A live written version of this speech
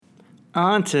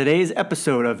On today's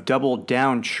episode of Double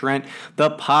Down Trent,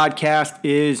 the podcast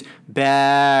is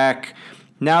back.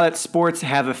 Now that sports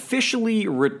have officially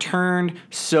returned,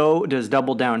 so does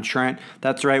Double Down Trent.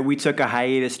 That's right, we took a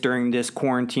hiatus during this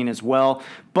quarantine as well.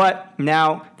 But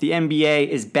now the NBA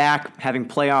is back having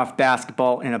playoff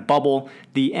basketball in a bubble.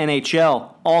 The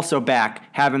NHL also back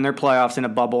having their playoffs in a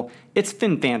bubble. It's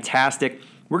been fantastic.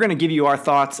 We're going to give you our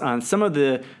thoughts on some of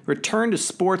the return to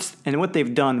sports and what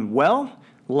they've done well,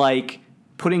 like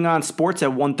putting on sports at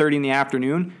 1:30 in the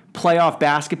afternoon, playoff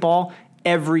basketball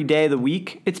every day of the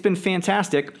week. It's been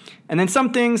fantastic. And then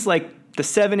some things like the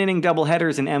 7-inning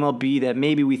doubleheaders in MLB that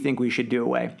maybe we think we should do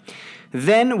away.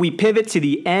 Then we pivot to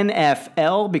the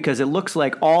NFL because it looks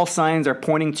like all signs are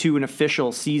pointing to an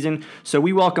official season. So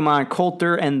we welcome on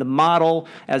Coulter and the model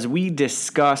as we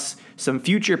discuss some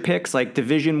future picks like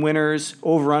division winners,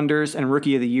 over-unders, and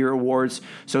Rookie of the Year awards.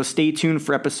 So stay tuned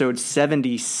for episode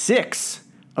 76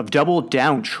 of Double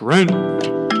Down Trent.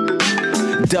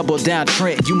 Double Down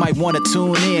Trent, you might want to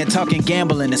tune in. Talking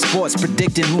gambling and sports,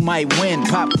 predicting who might win.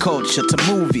 Pop culture to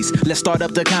movies. Let's start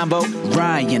up the combo.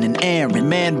 Ryan and Aaron,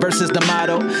 man versus the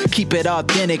motto. Keep it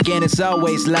authentic and it's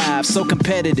always live. So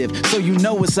competitive, so you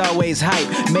know it's always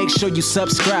hype. Make sure you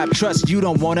subscribe. Trust you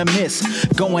don't want to miss.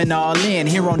 Going all in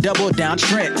here on Double Down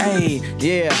Trent. Hey,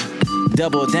 yeah.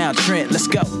 Double Down Trent. Let's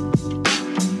go.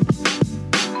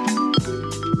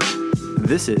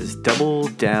 This is Double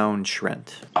Down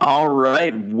Trent. All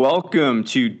right, welcome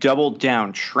to Double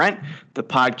Down Trent, the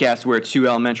podcast where two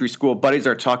elementary school buddies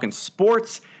are talking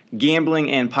sports,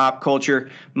 gambling, and pop culture.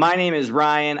 My name is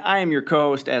Ryan. I am your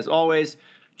co-host as always.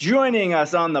 Joining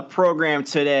us on the program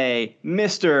today,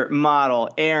 Mr. Model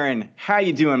Aaron. How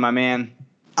you doing, my man?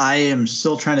 I am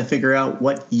still trying to figure out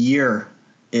what year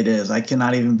it is. I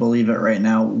cannot even believe it right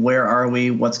now. Where are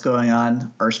we? What's going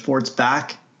on? Are sports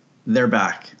back? They're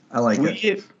back. I like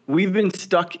it. We've been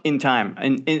stuck in time.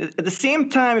 And at the same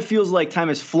time, it feels like time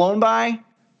has flown by.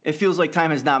 It feels like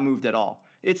time has not moved at all.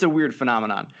 It's a weird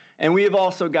phenomenon. And we have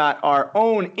also got our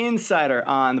own insider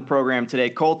on the program today.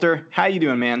 Coulter, how you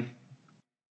doing, man?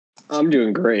 I'm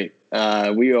doing great.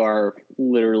 We are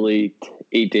literally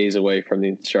 8 days away from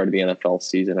the start of the NFL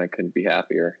season. I couldn't be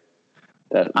happier.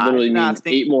 That literally means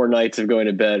 8 more nights of going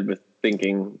to bed with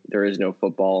thinking there is no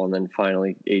football. And then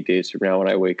finally, 8 days from now when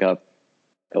I wake up,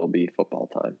 it'll be football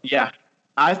time. Yeah.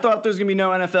 I thought there was going to be no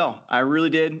NFL. I really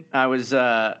did. I was,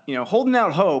 holding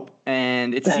out hope,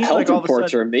 and it seems like all of a sudden.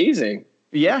 Reports are amazing.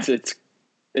 Yeah.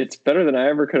 It's better than I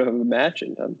ever could have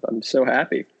imagined. I'm so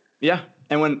happy. Yeah.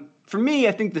 And for me,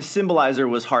 I think the symbolizer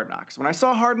was Hard Knocks. When I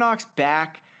saw Hard Knocks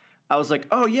back, I was like,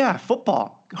 oh yeah,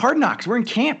 football, Hard Knocks. We're in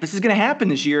camp. This is going to happen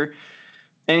this year.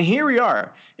 And here we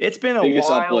are. It's been a while. The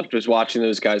biggest uplift was watching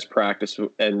those guys practice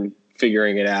and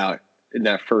figuring it out in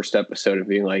that first episode of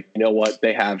being like, you know what,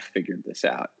 they have figured this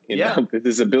out. You know,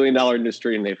 this is $1 billion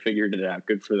industry and they figured it out.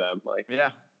 Good for them.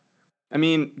 Yeah. I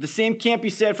mean, the same can't be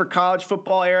said for college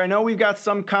football era. I know we've got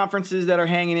some conferences that are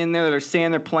hanging in there that are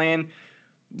saying they're playing.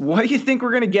 What do you think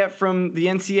we're going to get from the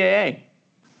NCAA?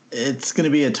 It's going to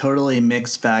be a totally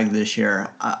mixed bag this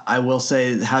year. I will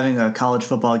say having a college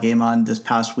football game on this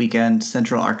past weekend,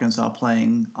 Central Arkansas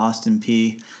playing Austin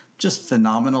Peay, just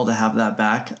phenomenal to have that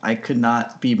back. I could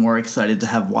not be more excited to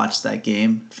have watched that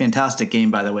game. Fantastic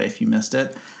game, by the way, if you missed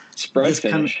it. Spread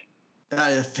finish.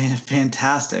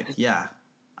 Fantastic, yeah.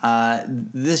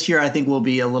 This year, I think will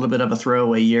be a little bit of a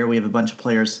throwaway year. We have a bunch of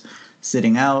players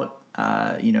sitting out,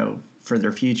 for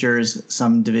their futures.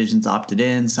 Some divisions opted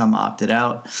in, some opted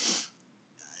out.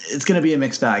 It's going to be a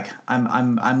mixed bag.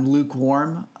 I'm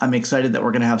lukewarm. I'm excited that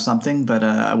we're going to have something, but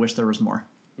I wish there was more.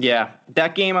 Yeah,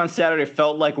 that game on Saturday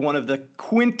felt like one of the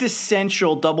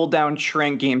quintessential Double Down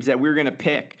Trent games that we were going to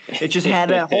pick. It just had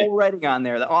that whole writing on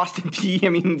there, the Austin Peay. I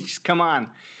mean, just come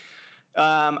on.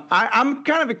 I'm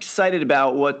kind of excited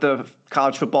about what the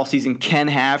college football season can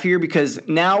have here because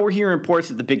now we're hearing reports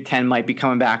that the Big Ten might be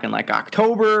coming back in like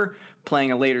October,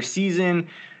 playing a later season.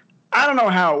 I don't know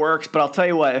how it works, but I'll tell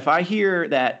you what, if I hear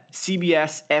that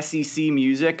CBS SEC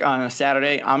music on a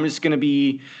Saturday, it's going to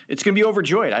be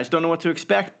overjoyed. I just don't know what to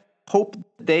expect. Hope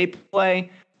they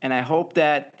play, and I hope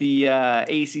that the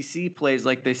ACC plays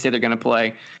like they say they're going to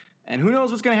play. And who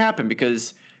knows what's going to happen,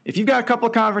 because if you've got a couple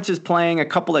of conferences playing, a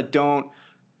couple that don't,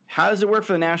 how does it work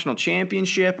for the national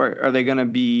championship? Are they going to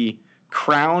be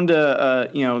crowned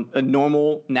a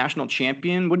normal national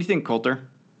champion? What do you think, Coulter?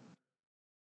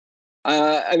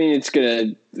 I mean,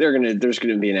 there's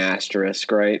gonna be an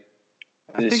asterisk, right?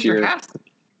 This year. There has to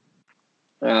be.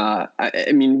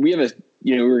 I mean, we have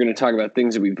we were going to talk about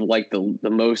things that we've liked the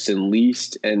most and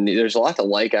least. And there's a lot to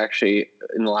like, actually,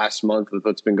 in the last month with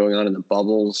what's been going on in the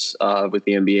bubbles with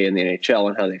the NBA and the NHL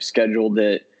and how they've scheduled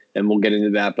it. And we'll get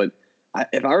into that. But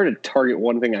if I were to target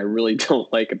one thing I really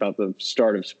don't like about the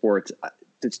start of sports,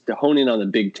 it's to hone in on the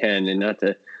Big Ten and not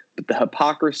to – but the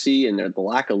hypocrisy and the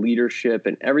lack of leadership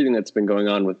and everything that's been going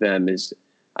on with them is –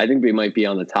 I think they might be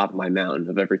on the top of my mountain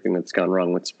of everything that's gone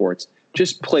wrong with sports.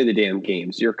 Just play the damn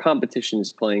games. Your competition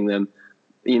is playing them.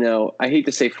 I hate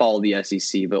to say follow the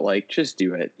SEC, but just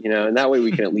do it, and that way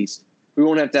we can at least, we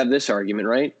won't have to have this argument,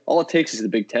 right? All it takes is the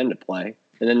Big Ten to play.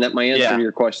 And then my answer to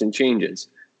your question changes.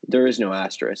 There is no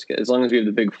asterisk. As long as we have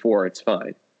the Big Four, it's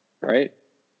fine. Right?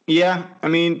 Yeah. I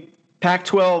mean,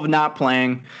 Pac-12 not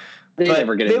playing.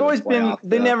 They've always been.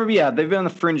 They've been on the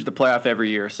fringe of the playoff every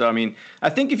year. So I mean,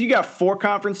 I think if you got 4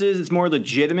 conferences, it's more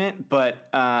legitimate. But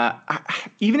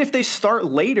even if they start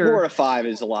later, 4 out of 5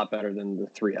 is a lot better than the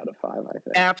 3 out of 5. I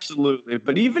think absolutely.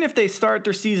 But even if they start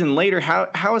their season later,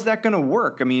 how is that going to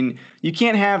work? I mean, you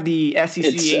can't have the SEC,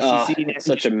 ACC, and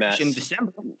such a mess in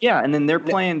December. Yeah, and then they're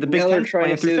playing the Big Ten. They're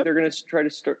trying to say that they're going to try to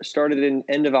start it in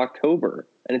end of October,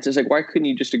 and it's just like, why couldn't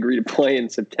you just agree to play in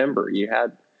September? You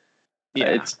had.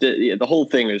 Yeah. The whole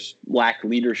thing is lack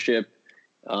leadership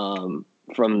from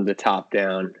the top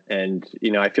down. And,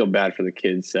 I feel bad for the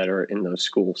kids that are in those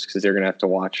schools because they're going to have to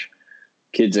watch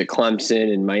kids at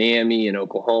Clemson and Miami and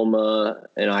Oklahoma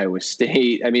and Iowa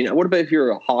State. I mean, what about if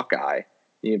you're a Hawkeye and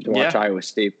you have to watch Iowa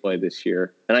State play this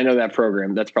year? And I know that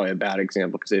program, that's probably a bad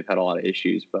example because they've had a lot of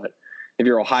issues. But if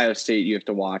you're Ohio State, you have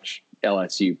to watch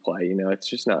LSU play. It's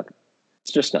just not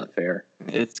fair.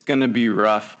 It's going to be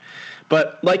rough.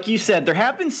 But like you said, there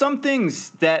have been some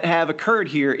things that have occurred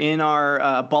here in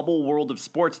our bubble world of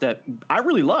sports that I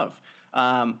really love.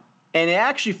 And it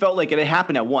actually felt like it had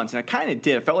happened at once. And it kind of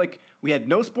did. It felt like we had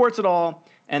no sports at all.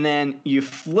 And then you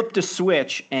flipped a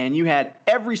switch and you had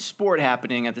every sport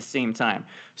happening at the same time.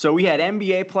 So we had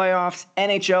NBA playoffs,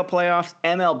 NHL playoffs,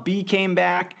 MLB came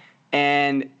back.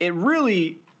 And it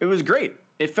was great.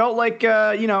 It felt like,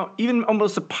 even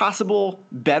almost a possible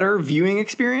better viewing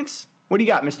experience. What do you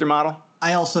got, Mr. Model?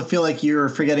 I also feel like you're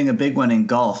forgetting a big one in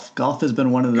golf. Golf has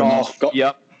been one of the most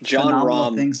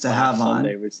phenomenal things to have on.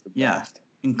 Was the best.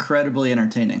 Incredibly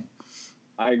entertaining.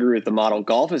 I agree with the Model.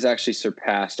 Golf has actually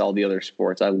surpassed all the other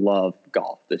sports. I love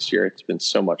golf this year. It's been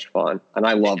so much fun. And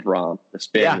I love Rahm, the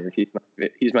Spaniard. Yeah.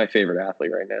 He's my favorite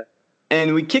athlete right now.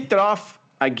 And we kicked it off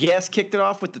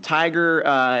with the Tiger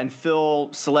and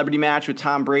Phil celebrity match with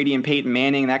Tom Brady and Peyton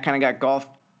Manning. That kind of got golf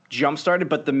jump-started.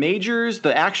 But the majors,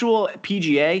 the actual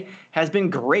PGA, has been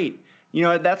great.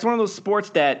 That's one of those sports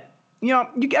that,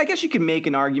 I guess you can make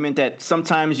an argument that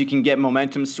sometimes you can get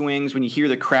momentum swings when you hear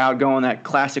the crowd going that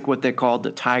classic, what they call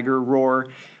the Tiger roar.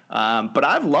 But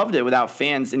I've loved it without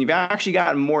fans. And you've actually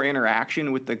gotten more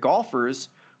interaction with the golfers,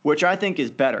 which I think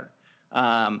is better.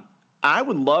 I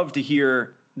would love to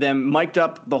hear them mic'd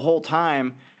up the whole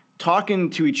time talking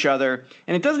to each other.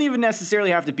 And it doesn't even necessarily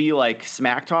have to be like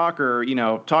smack talk or,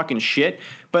 talking shit.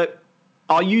 But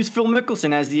I'll use Phil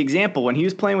Mickelson as the example. When he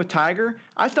was playing with Tiger,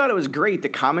 I thought it was great. The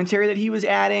commentary that he was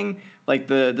adding, like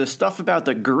the stuff about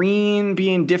the green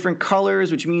being different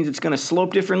colors, which means it's going to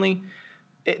slope differently.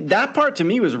 That part to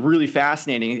me was really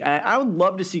fascinating. I would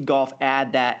love to see golf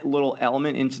add that little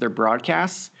element into their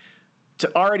broadcasts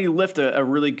to already lift a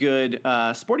really good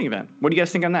sporting event. What do you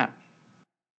guys think on that?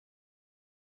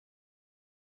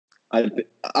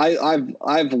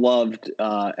 I've loved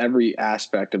every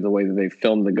aspect of the way that they've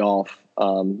filmed the golf.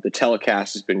 The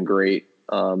telecast has been great,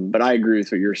 but I agree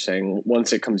with what you're saying.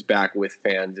 Once it comes back with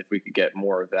fans, if we could get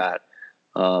more of that,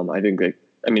 I think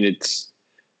it's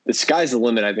the sky's the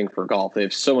limit. I think for golf, they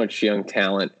have so much young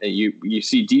talent. And you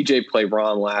see DJ play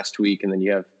Rahm last week, and then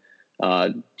you have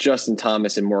Justin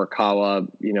Thomas and Morikawa,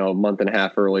 a month and a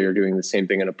half earlier doing the same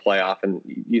thing in a playoff. And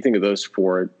you think of those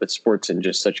 4, the sport's in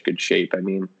just such good shape. I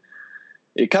mean,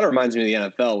 it kind of reminds me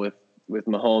of the NFL with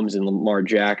Mahomes and Lamar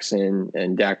Jackson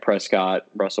and Dak Prescott,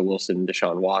 Russell Wilson, and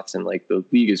Deshaun Watson. Like, the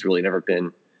league has really never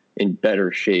been in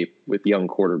better shape with young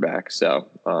quarterbacks. So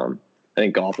I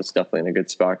think golf is definitely in a good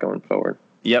spot going forward.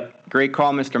 Yep. Great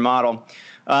call, Mr. Model.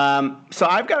 So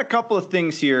I've got a couple of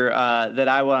things here that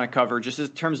I want to cover just in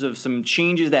terms of some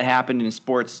changes that happened in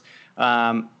sports.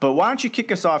 But why don't you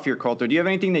kick us off here, Colter? Do you have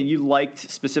anything that you liked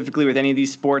specifically with any of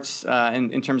these sports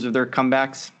in terms of their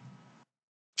comebacks?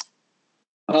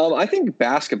 I think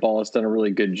basketball has done a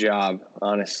really good job,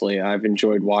 honestly. I've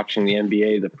enjoyed watching the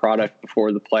NBA. The product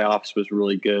before the playoffs was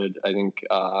really good. I think,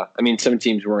 some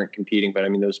teams weren't competing, but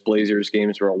those Blazers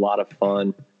games were a lot of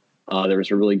fun. There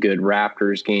was a really good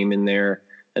Raptors game in there.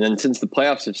 And then since the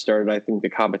playoffs have started, I think the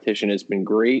competition has been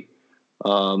great.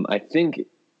 I think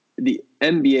the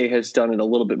NBA has done it a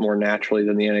little bit more naturally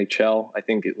than the NHL. I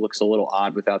think it looks a little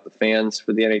odd without the fans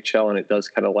for the NHL, and it does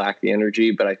kind of lack the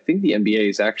energy. But I think the NBA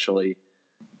has actually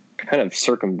kind of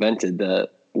circumvented the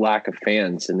lack of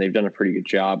fans, and they've done a pretty good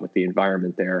job with the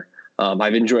environment there.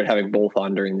 I've enjoyed having both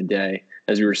on during the day.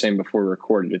 As we were saying before we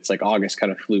recorded, it's like August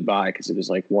kind of flew by because it was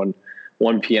like 1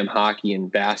 p.m. hockey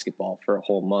and basketball for a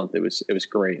whole month. It was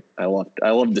great. I loved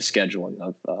the scheduling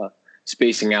of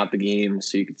spacing out the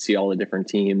games so you could see all the different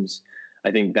teams. I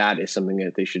think that is something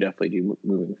that they should definitely do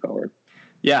moving forward.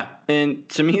 Yeah, and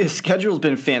to me, the schedule's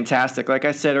been fantastic. Like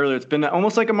I said earlier, it's been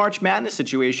almost like a March Madness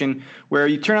situation where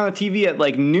you turn on the TV at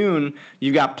like noon,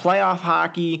 you've got playoff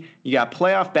hockey, you got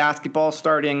playoff basketball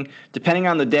starting. Depending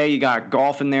on the day, you got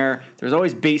golf in there. There's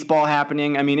always baseball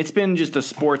happening. I mean, it's been just a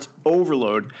sports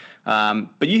overload.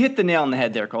 But you hit the nail on the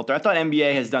head there, Colter. I thought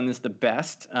NBA has done this the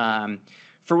best.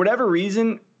 For whatever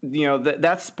reason,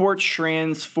 that sport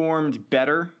transformed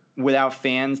better without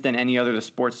fans than any other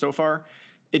sport so far.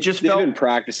 They've been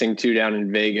practicing too down in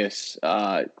Vegas,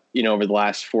 over the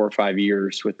last 4 or 5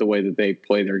 years with the way that they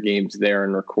play their games there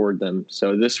and record them.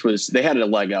 So they had a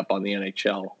leg up on the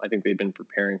NHL. I think they've been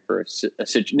preparing for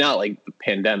not like the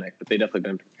pandemic, but they definitely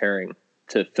been preparing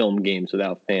to film games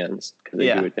without fans because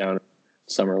they do it down in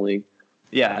Summer League.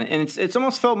 Yeah, and it's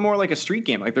almost felt more like a street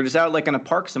game. Like they're just out like in a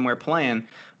park somewhere playing,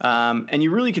 and you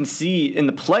really can see in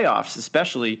the playoffs,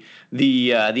 especially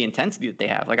the intensity that they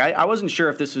have. Like I wasn't sure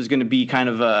if this was going to be kind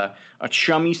of a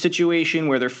chummy situation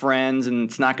where they're friends and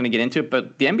it's not going to get into it.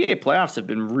 But the NBA playoffs have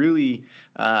been really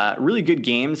good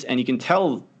games, and you can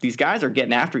tell these guys are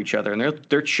getting after each other and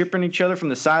they're chipping each other from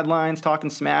the sidelines, talking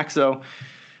smack. So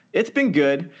it's been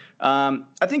good.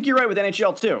 I think you're right with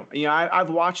NHL too. I've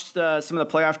watched some of the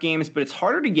playoff games, but it's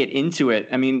harder to get into it.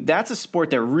 I mean, that's a sport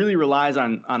that really relies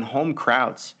on home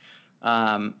crowds.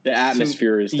 The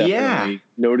atmosphere is definitely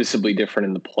noticeably different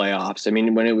in the playoffs. I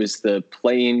mean, when it was the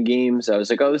play-in games, I was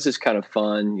like, oh, this is kind of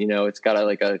fun. It's got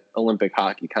a Olympic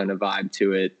hockey kind of vibe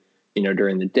to it,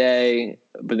 during the day.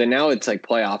 But then now it's like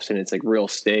playoffs and it's like real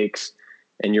stakes.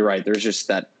 And you're right. There's just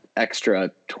that extra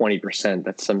 20%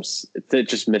 that's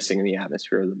just missing in the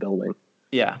atmosphere of the building.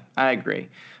 Yeah, I agree.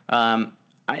 I'm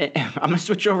gonna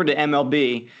switch over to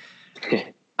MLB.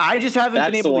 I just haven't been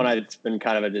able. That's the one that's been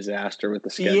kind of a disaster with the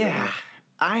schedule. Yeah,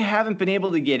 I haven't been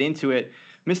able to get into it.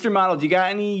 Mr. Model, do you got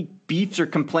any beefs or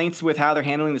complaints with how they're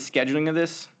handling the scheduling of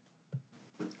this?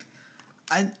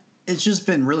 It's just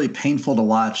been really painful to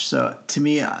watch. So to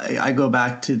me, I go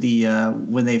back to the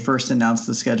when they first announced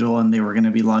the schedule and they were going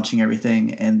to be launching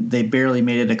everything, and they barely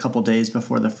made it a couple days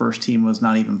before the first team was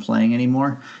not even playing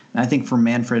anymore. And I think for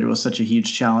Manfred, it was such a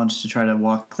huge challenge to try to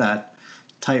walk that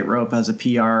tightrope as a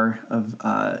PR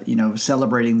of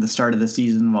celebrating the start of the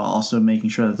season while also making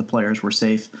sure that the players were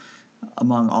safe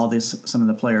among some of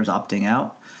the players opting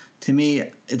out. To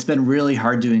me, it's been really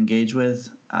hard to engage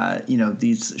with.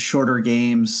 These shorter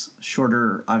games,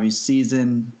 shorter, obvious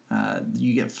season.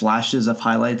 You get flashes of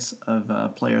highlights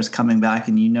of players coming back,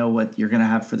 and you know what you're going to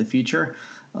have for the future.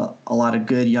 A lot of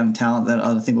good young talent that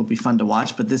I think will be fun to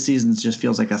watch. But this season just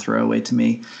feels like a throwaway to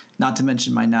me. Not to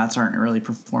mention my Nats aren't really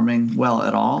performing well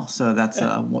at all. So that's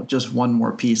just one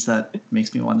more piece that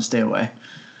makes me want to stay away.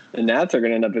 The Nats are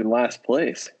going to end up in last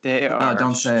place. They are.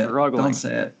 Don't say struggling. It. Don't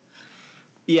say it.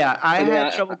 Yeah, I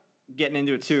had trouble getting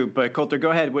into it too. But Colter,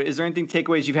 go ahead. Is there anything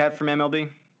takeaways you've had from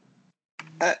MLB?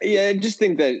 I just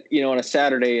think that, on a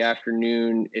Saturday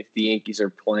afternoon, if the Yankees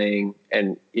are playing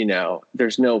and,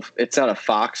 it's not a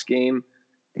Fox game,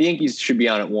 the Yankees should be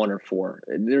on at 1 or 4.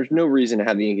 There's no reason to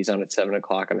have the Yankees on at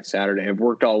 7:00 on a Saturday. I've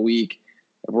worked all week.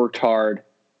 I've worked hard.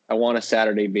 I want a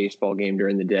Saturday baseball game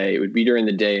during the day. It would be during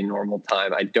the day in normal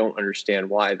time. I don't understand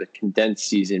why the condensed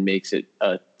season makes it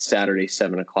a Saturday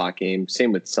 7:00 game.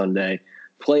 Same with Sunday.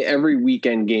 Play every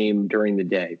weekend game during the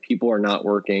day. People are not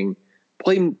working.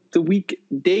 Play the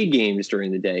weekday games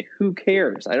during the day. Who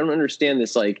cares? I don't understand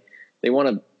this. Like, they want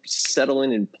to settle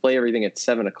in and play everything at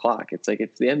 7:00. It's like,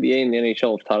 if the NBA and the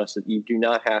NHL have taught us that you do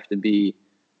not have to be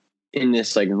in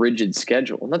this like rigid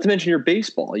schedule. Not to mention your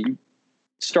baseball. You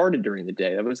started during the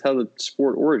day. That was how the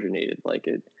sport originated.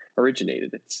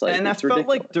 It's like, and I felt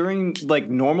like during like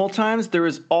normal times there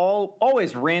was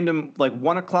always random like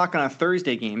 1:00 on a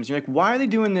Thursday games. You're like, why are they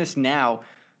doing this now?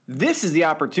 This is the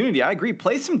opportunity. I agree.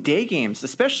 Play some day games,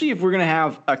 especially if we're going to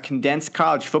have a condensed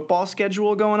college football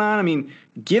schedule going on. I mean,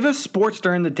 give us sports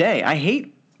during the day. I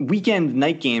hate weekend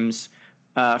night games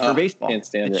for baseball. Can't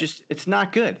stand it's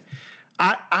not good.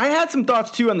 I had some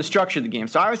thoughts, too, on the structure of the game.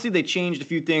 So, obviously, they changed a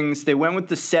few things. They went with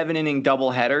the 7-inning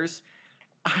doubleheaders.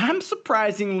 I'm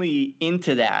surprisingly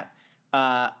into that.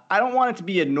 I don't want it to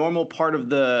be a normal part of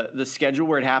the schedule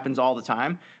where it happens all the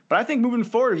time. But I think moving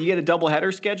forward, if you get a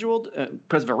doubleheader scheduled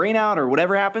because of a rainout or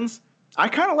whatever happens, I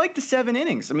kind of like the 7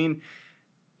 innings. I mean,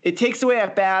 it takes away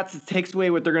at bats. It takes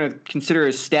away what they're going to consider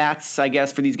as stats, I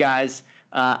guess, for these guys.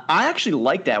 I actually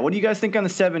like that. What do you guys think on the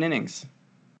 7 innings?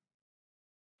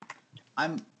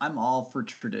 I'm all for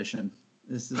tradition.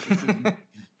 This is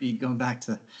be going back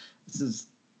to, this is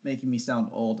making me sound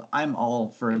old. I'm all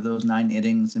for those 9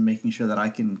 innings and making sure that I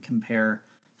can compare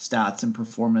stats and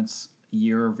performance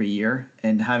year over year,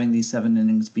 and having these 7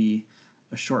 innings be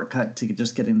a shortcut to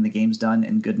just getting the games done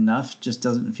and good enough just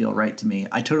doesn't feel right to me.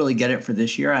 I totally get it for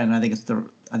this year, and I think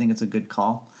it's a good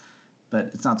call, but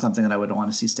it's not something that I would want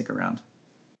to see stick around.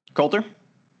 Coulter?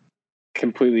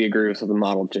 Completely agree with what the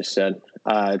model just said.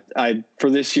 For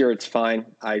this year, it's fine.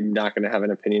 I'm not going to have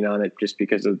an opinion on it just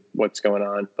because of what's going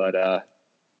on, but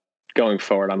going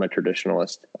forward, I'm a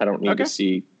traditionalist. I don't need to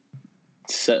see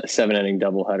 7-inning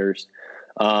doubleheaders.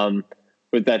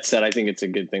 With that said, I think it's a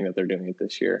good thing that they're doing it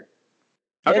this year.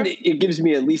 Okay. And it gives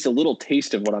me at least a little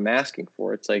taste of what I'm asking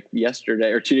for. It's like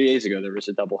yesterday or 2 days ago, there was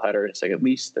a doubleheader. It's like, at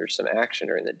least there's some action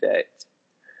during the day.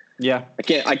 Yeah.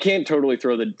 I can't totally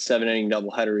throw the 7-inning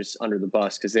doubleheaders under the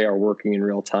bus because they are working in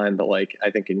real time. But like, I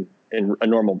think in a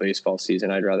normal baseball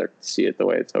season, I'd rather see it the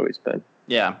way it's always been.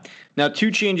 Yeah. Now,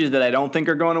 2 changes that I don't think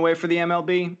are going away for the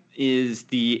MLB is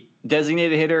the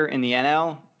designated hitter in the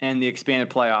NL and the expanded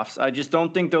playoffs. I just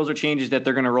don't think those are changes that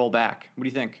they're going to roll back. What do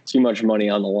you think? Too much money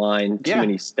on the line, too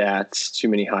many stats, too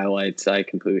many highlights. I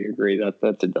completely agree.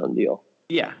 That's a done deal.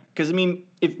 Yeah, because, I mean,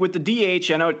 if with the DH,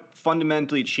 I know it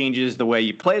fundamentally changes the way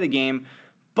you play the game,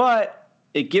 but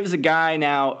it gives a guy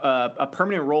now a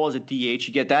permanent role as a DH.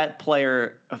 You get that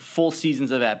player full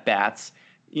seasons of at-bats.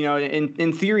 You know,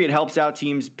 in theory, it helps out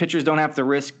teams. Pitchers don't have to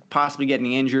risk possibly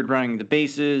getting injured running the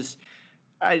bases.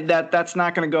 That's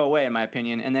not going to go away, in my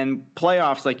opinion. And then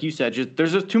playoffs, like you said,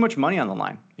 there's just too much money on the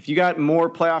line. If you got more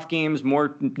playoff games,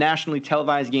 more nationally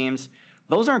televised games,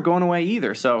 those aren't going away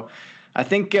either. So I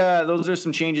think those are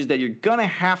some changes that you're going to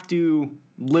have to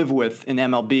live with in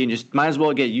MLB and just might as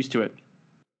well get used to it.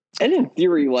 And in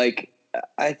theory,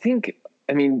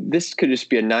 this could just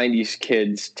be a 90s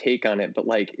kid's take on it, but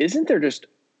like, isn't there just,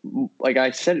 like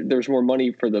I said, there's more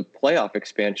money for the playoff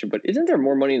expansion, but isn't there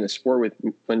more money in the sport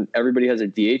when everybody has a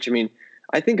DH? I mean,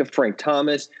 I think of Frank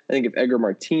Thomas, I think of Edgar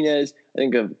Martinez, I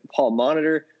think of Paul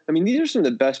Molitor. I mean, these are some of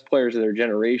the best players of their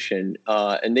generation,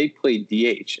 and they played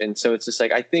DH. And so it's just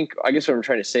like, I guess what I'm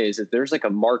trying to say is that there's like a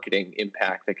marketing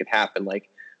impact that could happen. Like,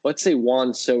 let's say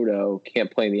Juan Soto can't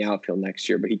play in the outfield next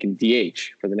year, but he can DH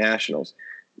for the Nationals.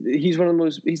 He's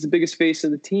he's the biggest face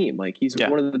of the team. Like, he's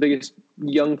one of the biggest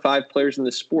young 5 players in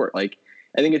the sport. Like,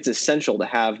 I think it's essential to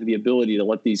have the ability to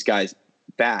let these guys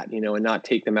bat, and not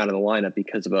take them out of the lineup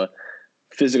because of a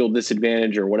physical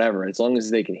disadvantage or whatever. As long as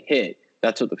they can hit,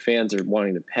 that's what the fans are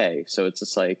wanting to pay. So it's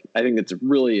just like, I think it's a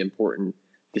really important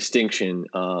distinction.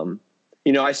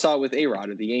 I saw it with A-Rod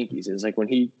of the Yankees. It was like when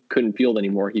he couldn't field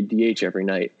anymore, he'd DH every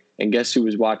night. And guess who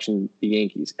was watching the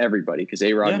Yankees? Everybody, because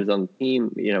A-Rod was on the team,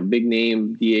 big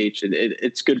name DH.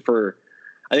 It's good for,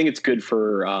 I think it's good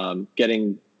for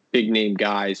getting big name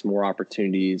guys more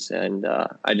opportunities. And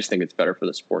I just think it's better for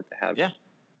the sport to have. Yeah.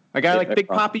 A guy like Big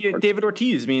Papi David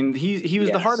Ortiz. I mean, he was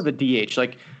the heart of a DH.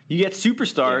 Like, you get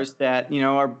superstars that,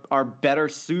 are better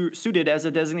suited as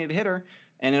a designated hitter.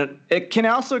 And it can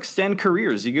also extend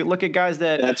careers. You could look at guys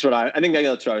that. That's what I think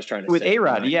that's what I was trying to say. With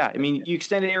A-Rod, yeah. I mean, you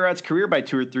extended A-Rod's career by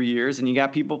 2 or 3 years, and you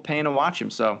got people paying to watch him.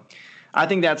 So, I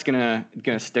think that's gonna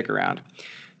stick around.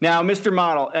 Now, Mr.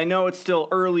 Model, I know it's still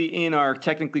early in our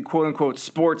technically quote unquote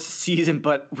sports season,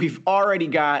 but we've already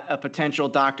got a potential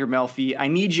Dr. Melfi. I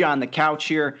need you on the couch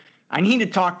here. I need to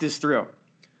talk this through.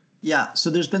 Yeah.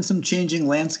 So there's been some changing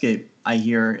landscape, I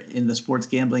hear, in the sports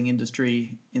gambling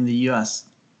industry in the U.S.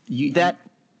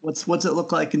 What's it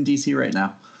look like in D.C. right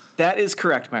now? That is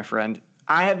correct, my friend.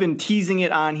 I have been teasing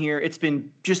it on here. It's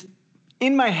been just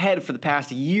in my head for the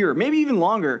past year, maybe even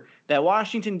longer, that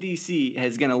Washington, D.C.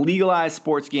 is going to legalize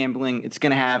sports gambling. It's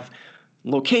going to have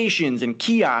locations and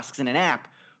kiosks and an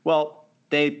app. Well,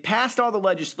 they passed all the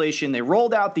legislation. They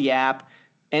rolled out the app,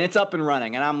 and it's up and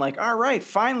running. And I'm like, all right,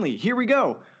 finally, here we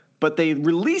go. But they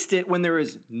released it when there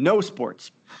is no sports.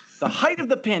 The height of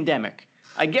the pandemic.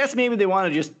 I guess maybe they want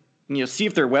to just see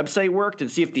if their website worked and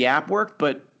see if the app worked,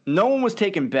 but no one was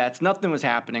taking bets. Nothing was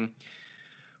happening.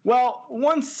 Well,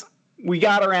 once we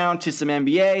got around to some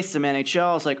NBA, some NHL,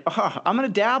 I was like, I'm going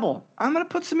to dabble. I'm going to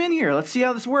put some in here. Let's see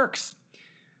how this works.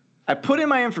 I put in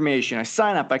my information. I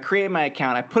sign up. I create my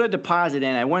account. I put a deposit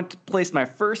in. I went to place my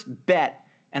first bet,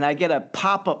 and I get a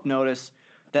pop-up notice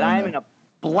that I am in a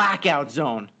blackout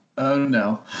zone. Oh,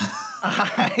 no.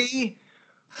 I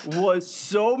was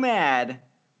so mad.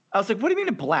 I was like, what do you mean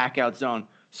a blackout zone?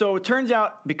 So it turns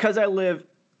out because I live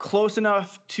close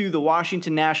enough to the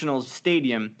Washington Nationals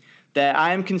stadium that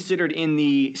I am considered in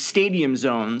the stadium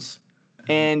zones.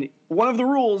 And one of the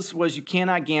rules was you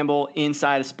cannot gamble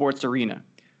inside a sports arena.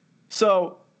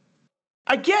 So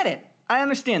I get it. I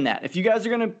understand that. If you guys are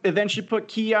going to eventually put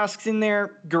kiosks in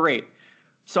there, great.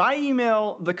 So I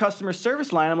email the customer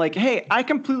service line. I'm like, hey, I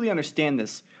completely understand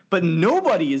this, but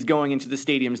nobody is going into the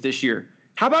stadiums this year.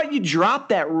 How about you drop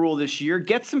that rule this year,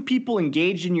 get some people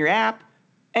engaged in your app,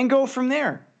 and go from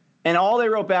there? And all they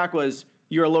wrote back was,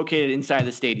 you're located inside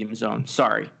the stadium zone.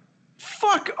 Sorry.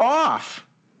 Fuck off.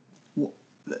 Well,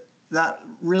 that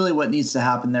really what needs to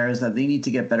happen there is that they need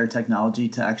to get better technology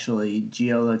to actually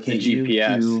geolocate you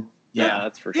to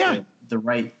that's for sure. The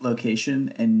right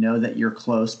location and know that you're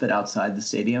close but outside the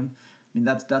stadium. I mean,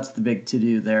 that's the big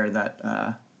to-do there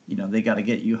that, they got to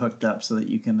get you hooked up so that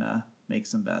you can make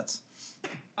some bets.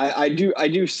 I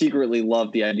do secretly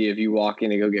love the idea of you walking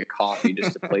to go get coffee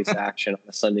just to place action on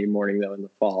a Sunday morning, though, in the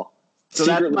fall. So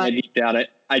secretly, deep down,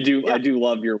 I do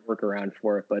love your workaround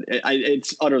for it, but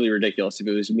it's utterly ridiculous. If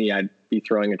it was me, I'd be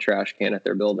throwing a trash can at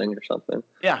their building or something.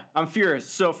 Yeah, I'm furious.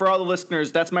 So for all the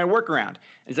listeners, that's my workaround.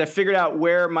 Is I figured out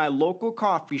where my local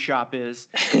coffee shop is.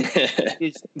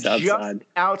 It's just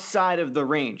outside of the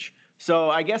range. So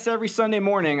I guess every Sunday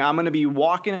morning I'm going to be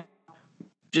walking,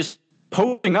 just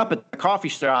posting up at the coffee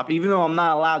shop, even though I'm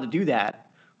not allowed to do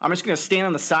that. I'm just going to stand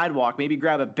on the sidewalk, maybe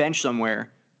grab a bench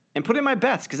somewhere, and put in my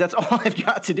bets because that's all I've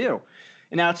got to do.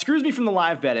 And now it screws me from the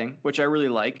live betting, which I really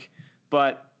like,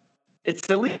 but it's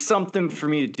at least something for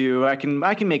me to do. I can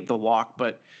make the walk,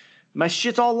 but my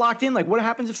shit's all locked in. Like, what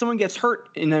happens if someone gets hurt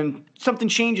and then something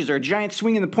changes or a giant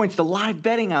swing in the points? The live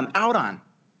betting I'm out on.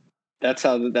 That's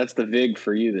the VIG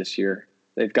for you this year.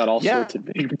 They've got all sorts of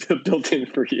VIG built in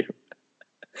for you.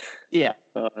 Yeah.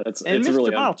 It's Mr.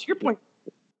 really Model, to your point,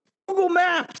 Google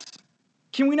Maps.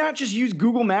 Can we not just use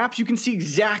Google Maps? You can see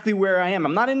exactly where I am.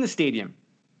 I'm not in the stadium.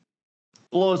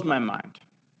 Blows my mind.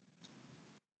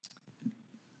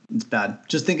 It's bad.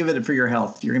 Just think of it for your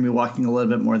health. You're going to be walking a little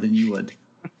bit more than you would.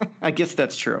 I guess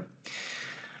that's true.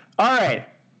 All right,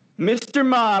 Mr.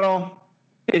 Model,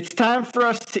 it's time for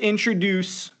us to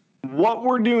introduce what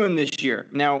we're doing this year.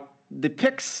 Now, the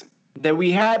picks that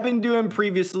we had been doing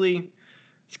previously,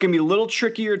 it's going to be a little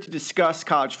trickier to discuss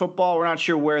college football. We're not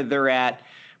sure where they're at.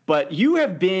 But you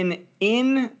have been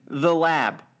in the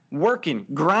lab, working,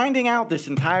 grinding out this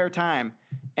entire time,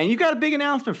 and you got a big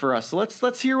announcement for us. So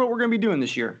let's hear what we're going to be doing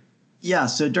this year. Yeah,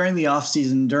 so during the off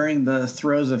season, during the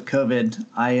throes of COVID,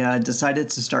 I decided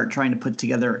to start trying to put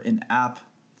together an app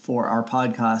for our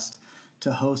podcast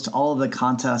to host all of the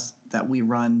contests that we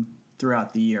run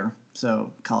throughout the year.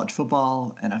 So college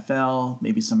football, NFL,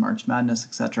 maybe some March Madness,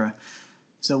 etc.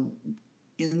 So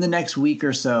in the next week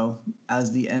or so,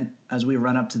 as we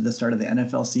run up to the start of the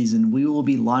NFL season, we will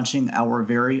be launching our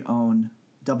very own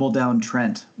Double Down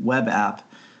Trent web app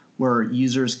where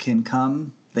users can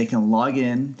come, they can log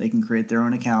in, they can create their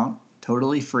own account,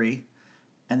 totally free,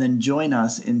 and then join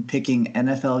us in picking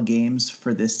NFL games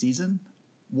for this season.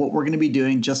 What we're going to be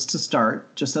doing just to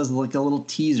start, just as like a little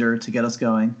teaser to get us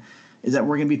going, is that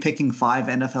we're going to be picking 5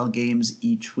 NFL games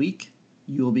each week.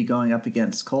 You'll be going up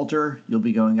against Coulter. You'll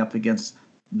be going up against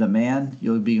the man.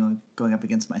 You'll be going up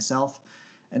against myself,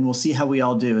 and we'll see how we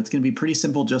all do. It's going to be pretty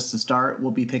simple just to start.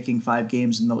 We'll be picking 5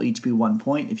 games, and they'll each be 1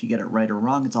 point. If you get it right or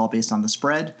wrong, it's all based on the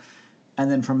spread. And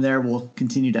then from there, we'll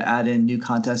continue to add in new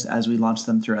contests as we launch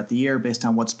them throughout the year based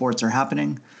on what sports are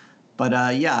happening. But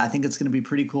I think it's going to be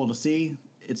pretty cool to see.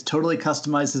 It's totally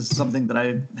customized. This is something that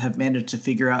I have managed to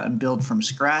figure out and build from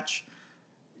scratch.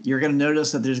 You're going to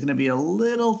notice that there's going to be a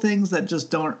little things that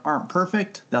just aren't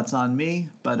perfect. That's on me,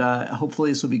 but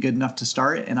hopefully this will be good enough to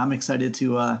start. And I'm excited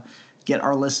to get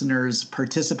our listeners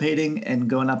participating and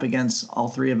going up against all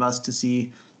 3 of us to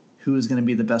see who is going to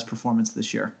be the best performance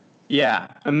this year. Yeah,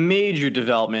 a major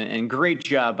development and great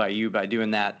job by you by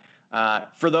doing that.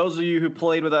 For those of you who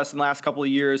played with us in the last couple of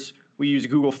years, we use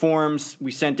Google Forms.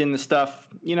 We sent in the stuff,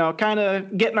 kind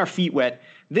of getting our feet wet.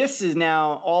 This is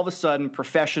now all of a sudden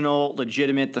professional,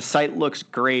 legitimate. The site looks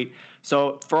great.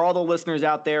 So for all the listeners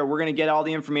out there, we're going to get all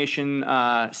the information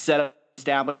set up,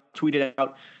 established, tweeted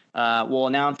out. We'll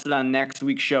announce it on next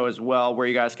week's show as well, where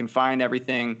you guys can find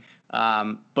everything.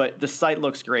 But the site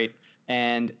looks great.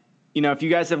 And, if you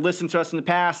guys have listened to us in the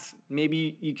past,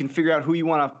 maybe you can figure out who you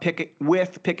want to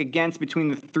pick against between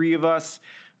the 3 of us.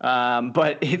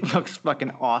 But it looks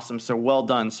fucking awesome. So well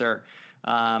done, sir.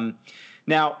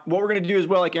 Now, what we're going to do as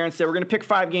well, like Aaron said, we're going to pick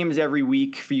 5 games every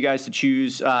week for you guys to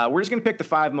choose. We're just going to pick the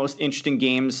 5 most interesting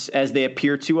games as they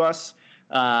appear to us.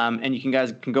 and you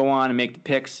guys can go on and make the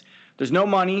picks. There's no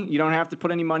money. You don't have to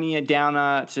put any money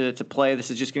down to play.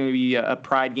 This is just going to be a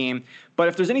pride game. But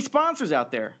if there's any sponsors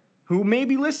out there who may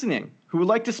be listening, who would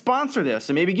like to sponsor this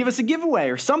and maybe give us a giveaway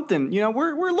or something,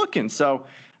 we're looking. So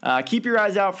keep your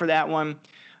eyes out for that one.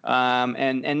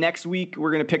 And next week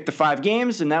we're going to pick the 5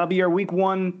 games, and that'll be our week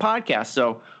 1 podcast.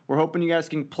 So we're hoping you guys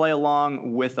can play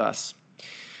along with us.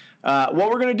 What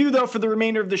we're going to do, though, for the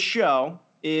remainder of the show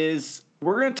is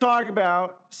we're going to talk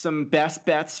about some best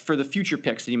bets for the future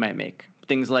picks that you might make.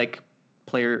 Things like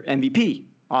player MVP,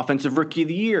 offensive rookie of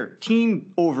the year,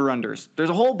 team over-unders.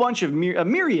 There's a whole bunch of a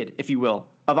myriad, if you will,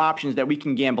 of options that we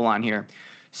can gamble on here.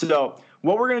 So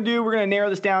what we're going to do, we're going to narrow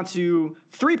this down to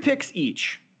 3 picks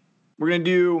each. We're going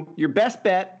to do your best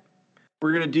bet.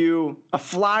 We're going to do a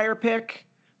flyer pick.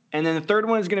 And then the third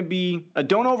one is going to be a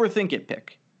don't overthink it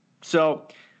pick. So,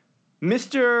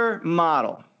 Mr.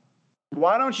 Model,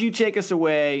 why don't you take us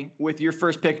away with your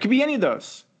first pick? It could be any of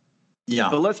those. Yeah.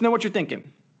 But let's know what you're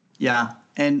thinking. Yeah.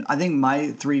 And I think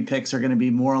my 3 picks are going to be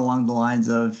more along the lines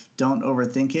of don't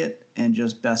overthink it and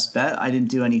just best bet. I didn't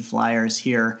do any flyers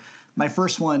here. My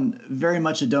first one, very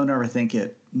much a don't overthink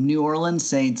it. New Orleans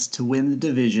Saints to win the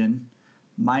division,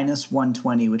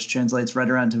 -120, which translates right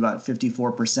around to about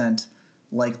 54%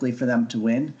 likely for them to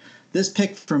win. This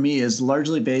pick for me is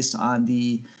largely based on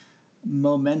the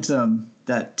momentum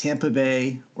that Tampa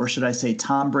Bay, or should I say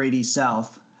Tom Brady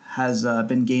South, has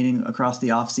been gaining across the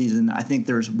offseason. I think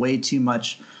there's way too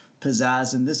much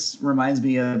pizzazz, and this reminds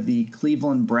me of the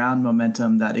Cleveland Brown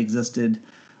momentum that existed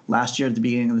last year at the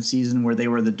beginning of the season, where they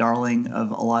were the darling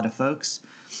of a lot of folks.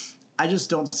 I just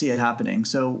don't see it happening.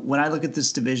 So when I look at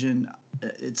this division,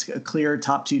 it's a clear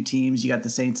top 2 teams. You got the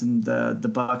Saints and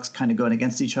the Bucks kind of going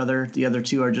against each other. The other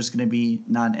 2 are just going to be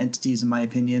non-entities, in my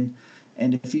opinion.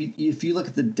 And if you look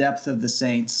at the depth of the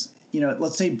Saints,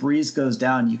 let's say Breeze goes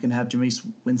down, you can have Jameis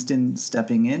Winston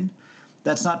stepping in.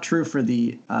 That's not true for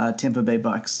the Tampa Bay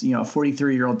Bucks. A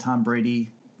 43-year-old Tom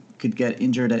Brady could get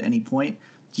injured at any point.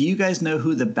 Do you guys know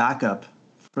who the backup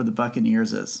for the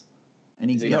Buccaneers is?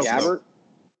 Any guesses? Gabbert?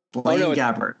 Blaine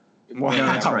Gabbert. Wow. No,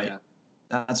 that's right.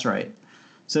 That's right.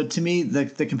 So to me,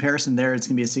 the comparison there, it's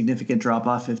going to be a significant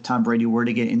drop-off if Tom Brady were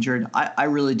to get injured. I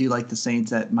really do like the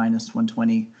Saints at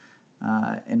 -120,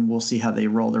 and we'll see how they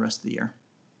roll the rest of the year.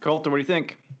 Colton, what do you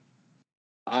think?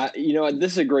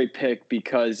 This is a great pick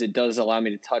because it does allow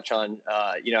me to touch on,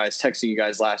 I was texting you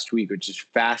guys last week, which is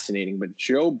fascinating, but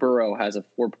Joe Burrow has a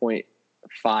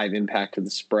 4.5 impact to the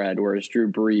spread, whereas Drew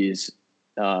Brees,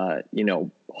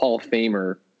 Hall of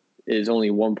Famer, is only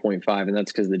 1.5, and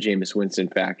that's because of the Jameis Winston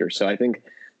factor. So I think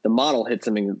the model hit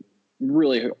something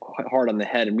really hard on the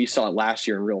head, and we saw it last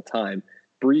year in real time.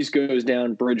 Brees goes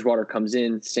down, Bridgewater comes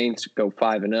in, Saints go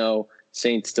 5-0,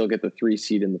 Saints still get the 3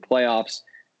 seed in the playoffs.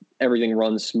 Everything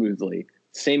runs smoothly.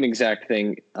 Same exact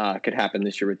thing could happen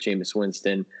this year with Jameis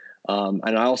Winston. And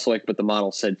I also like what the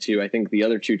model said too. I think the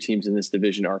other 2 teams in this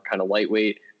division are kind of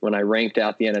lightweight. When I ranked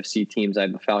out the NFC teams, I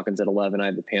have the Falcons at 11. I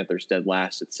have the Panthers dead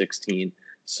last at 16.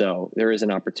 So there is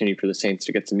an opportunity for the Saints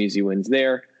to get some easy wins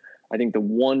there. I think the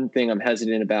one thing I'm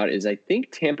hesitant about is I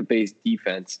think Tampa Bay's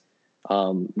defense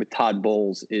with Todd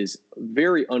Bowles is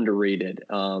very underrated.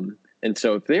 And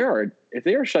so if they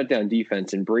are shut down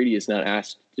defense and Brady is not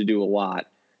asked to do a lot,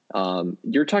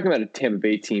 you're talking about a Tampa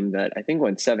Bay team that I think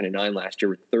went 7-9 last year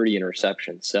with 30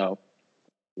 interceptions. So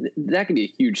that could be a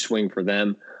huge swing for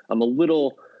them. I'm a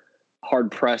little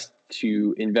hard pressed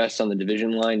to invest on the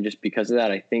division line just because of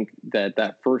that. I think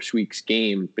that first week's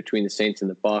game between the Saints and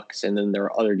the Bucks, and then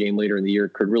their other game later in the year,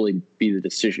 could really be the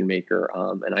decision maker.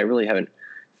 And I really haven't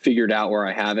figured out where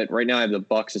I have it right now. I have the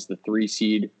Bucks as the 3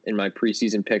 seed in my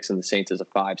preseason picks, and the Saints as a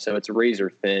 5. So it's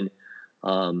razor thin.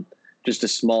 Just a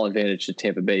small advantage to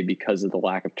Tampa Bay because of the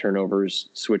lack of turnovers,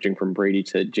 switching from Brady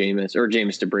to Jameis, or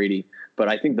Jameis to Brady. But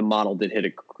I think the model did hit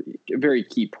a very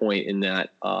key point in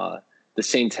that the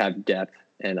Saints have depth,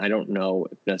 and I don't know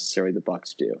if necessarily the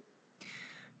Bucks do.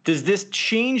 Does this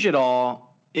change at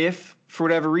all if, for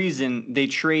whatever reason, they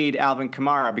trade Alvin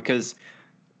Kamara? Because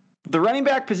the running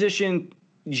back position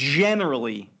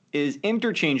generally is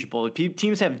interchangeable.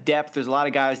 Teams have depth. There's a lot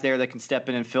of guys there that can step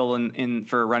in and fill in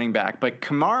for a running back. But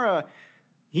Kamara,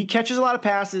 he catches a lot of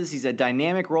passes. He's a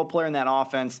dynamic role player in that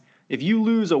offense. If you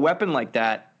lose a weapon like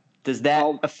that, does that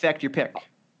affect your pick?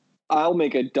 I'll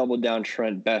make a double down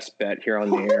Trent best bet here on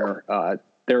the air.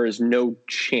 There is no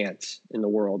chance in the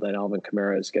world that Alvin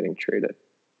Kamara is getting traded.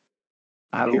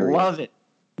 I love it.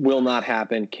 Will not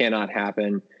happen. Cannot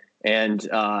happen. And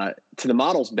to the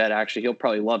model's bet, actually, he'll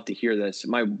probably love to hear this.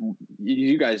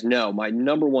 You guys know my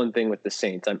number one thing with the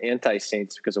Saints. I'm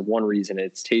anti-Saints because of one reason.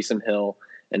 It's Taysom Hill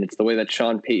and it's the way that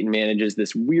Sean Payton manages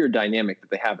this weird dynamic that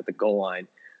they have at the goal line.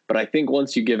 But I think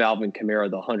once you give Alvin Kamara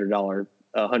the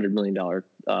 $100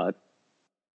 million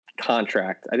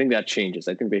contract, I think that changes.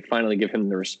 I think they finally give him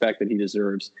the respect that he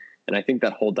deserves, and I think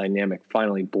that whole dynamic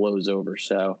finally blows over.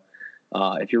 So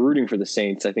if you're rooting for the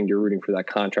Saints, I think you're rooting for that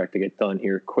contract to get done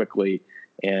here quickly,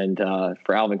 and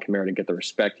for Alvin Kamara to get the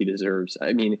respect he deserves.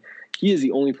 I mean, he is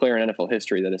the only player in NFL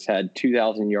history that has had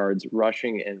 2,000 yards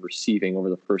rushing and receiving over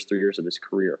the first 3 years of his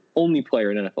career. Only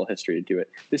player in NFL history to do it.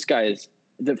 This guy is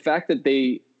 – the fact that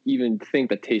they even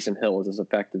think that Taysom Hill is as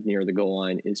effective near the goal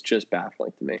line is just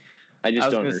baffling to me. I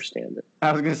just don't understand it.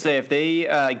 I was going to say, if they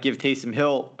give Taysom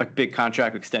Hill a big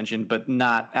contract extension, but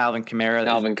not Alvin Kamara,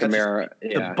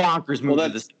 the bonkers move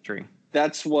of the century.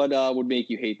 That's what would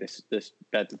make you hate this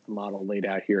bet model laid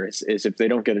out here is if they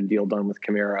don't get a deal done with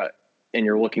Kamara, and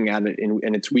you're looking at it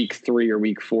and it's week 3 or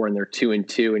week 4 and they're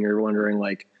 2-2, and you're wondering,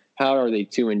 like, how are they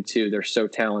 2-2? They're so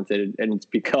talented, and it's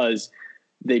because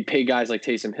they pay guys like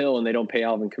Taysom Hill and they don't pay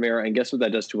Alvin Kamara. And guess what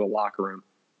that does to a locker room?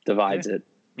 Divides it.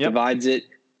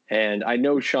 And I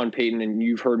know Sean Payton, and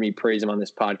you've heard me praise him on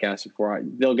this podcast before.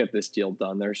 They'll get this deal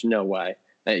done. There's no way.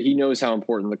 He knows how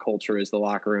important the culture is, the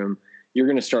locker room. You're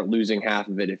going to start losing half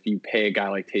of it if you pay a guy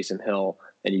like Taysom Hill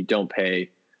and you don't pay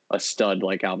a stud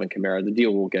like Alvin Kamara. The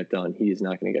deal will get done. He is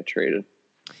not going to get traded.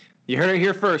 You heard it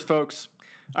here first, folks.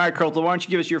 All right, Colton, why don't you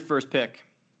give us your first pick?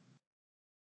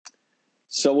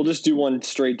 So we'll just do one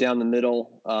straight down the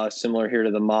middle, similar here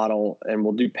to the model, and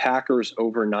we'll do Packers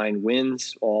over 9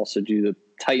 wins. We'll also do the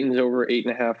Titans over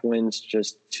 8.5 wins,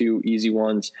 just 2 easy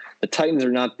ones. The Titans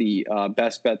are not the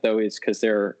best bet, though, is because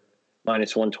they're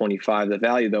minus 125. The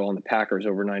value, though, on the Packers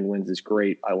over 9 wins is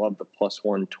great. I love the plus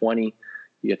 120.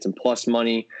 You get some plus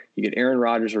money. You get Aaron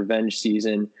Rodgers' revenge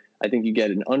season. I think you get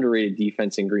an underrated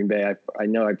defense in Green Bay. I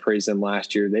know I praised them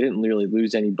last year. They didn't really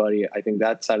lose anybody. I think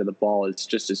that side of the ball is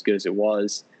just as good as it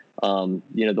was.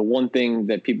 The one thing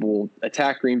that people will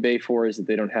attack Green Bay for is that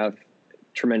they don't have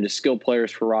tremendous skill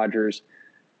players for Rodgers.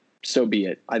 So be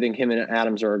it. I think him and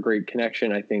Adams are a great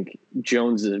connection. I think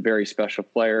Jones is a very special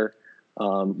player.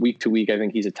 Week to week, I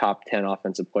think he's a top 10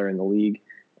 offensive player in the league.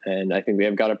 And I think they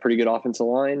have got a pretty good offensive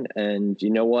line. And you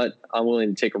know what? I'm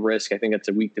willing to take a risk. I think it's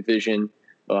a weak division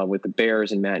with the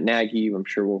Bears and Matt Nagy. I'm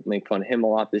sure we'll make fun of him a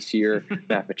lot this year.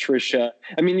 Matt Patricia.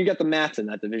 I mean, you got the Mats in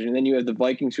that division. Then you have the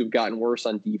Vikings, who've gotten worse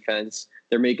on defense.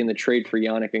 They're making the trade for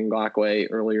Yannick Ngakoue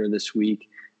earlier this week,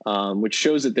 which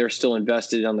shows that they're still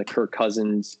invested on the Kirk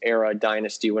Cousins era,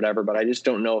 dynasty, whatever. But I just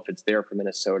don't know if it's there for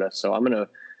Minnesota. So I'm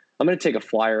gonna take a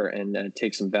flyer and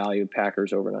take some value.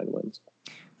 Packers over 9 wins.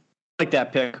 I like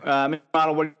that pick.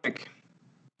 Model, what do you think?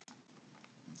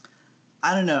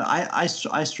 I don't know. I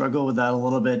struggle with that a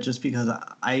little bit just because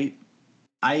I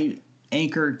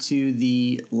anchor to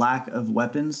the lack of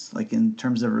weapons, like in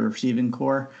terms of a receiving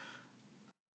core.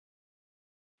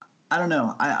 I don't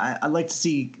know. I'd like to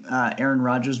see Aaron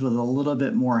Rodgers with a little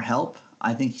bit more help.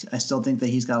 I still think that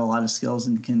he's got a lot of skills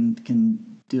and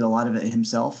can do a lot of it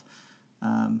himself.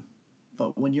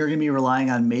 But when you're going to be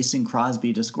relying on Mason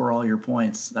Crosby to score all your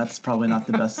points, that's probably not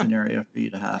the best scenario for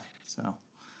you to have. So.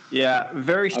 Yeah,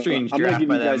 very strange. I'm going to give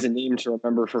you guys a name to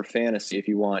remember for fantasy if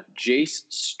you want. Jace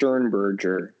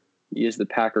Sternberger. He is the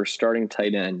Packers starting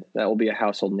tight end. That will be a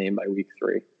household name by week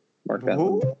 3. Mark that.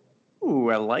 Ooh,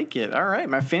 I like it. All right,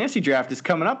 my fantasy draft is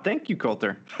coming up. Thank you,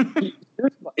 Coulter.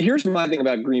 Here's my thing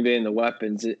about Green Bay and the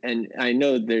weapons, and I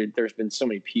know there's been so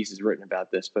many pieces written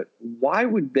about this, but why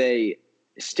would they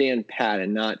stand pat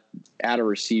and not add a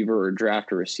receiver or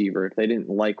draft a receiver if they didn't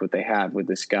like what they have with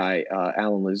this guy,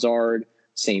 Alan Lazard,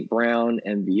 St. Brown,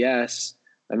 MVS.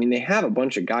 I mean, they have a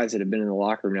bunch of guys that have been in the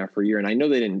locker room now for a year, and I know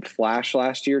they didn't flash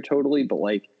last year totally, but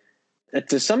like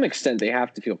to some extent they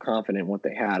have to feel confident in what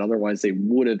they had. Otherwise they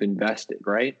would have invested,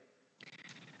 right?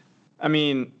 I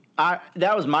mean,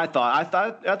 that was my thought. I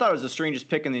thought it was the strangest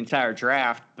pick in the entire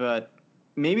draft, but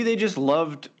maybe they just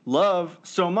loved Love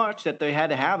so much that they had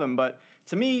to have him. But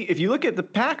to me, if you look at the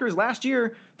Packers last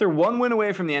year, they're 1 win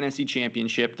away from the NFC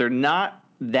Championship. They're not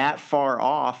that far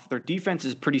off. Their defense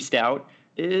is pretty stout.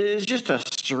 It's just a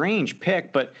strange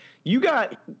pick, but you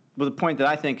got the point that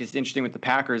I think is interesting with the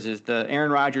Packers is the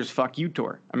Aaron Rodgers fuck you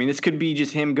tour. I mean, this could be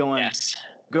just him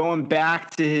going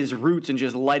back to his roots and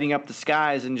just lighting up the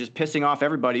skies and just pissing off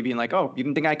everybody, being like, oh, you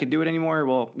didn't think I could do it anymore?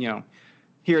 Well,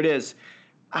 here it is.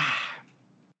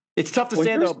 It's tough to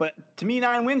say, though, but to me,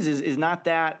 9 wins is not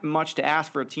that much to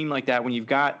ask for a team like that when you've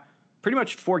got pretty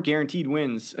much 4 guaranteed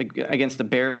wins against the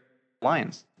Bears.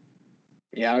 Lions.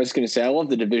 Yeah, I was going to say I love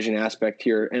the division aspect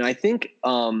here, and I think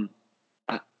I'm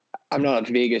not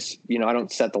a Vegas. I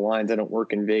don't set the lines. I don't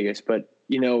work in Vegas, but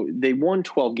they won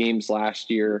 12 games last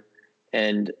year,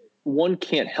 and one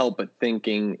can't help but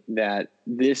thinking that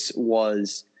this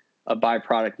was a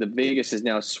byproduct. The Vegas has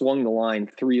now swung the line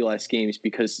 3 less games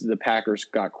because the Packers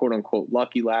got quote unquote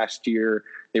lucky last year.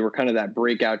 They were kind of that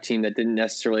breakout team that didn't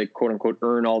necessarily quote unquote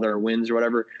earn all their wins or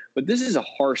whatever. But this is a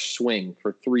harsh swing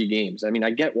for 3 games. I mean,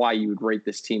 I get why you would rate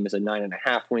this team as a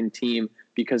 9.5 win team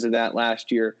because of that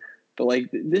last year. But like,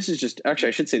 this is just, actually,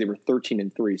 I should say they were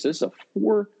 13-3. So this is a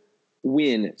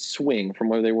 4-win swing from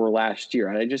where they were last year.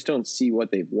 And I just don't see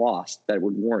what they've lost that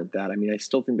would warrant that. I mean, I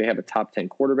still think they have a top 10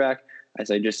 quarterback. As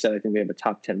I just said, I think they have a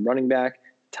top 10 running back,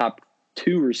 top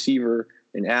 2 receiver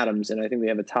in Adams, and I think they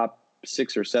have a top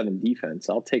 6 or 7 defense.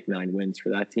 I'll take 9 wins for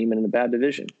that team and in a bad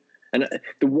division. And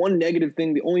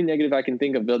the only negative I can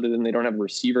think of other than they don't have a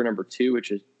receiver number 2,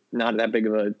 which is not that big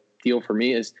of a deal for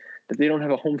me, is that they don't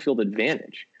have a home field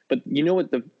advantage. But you know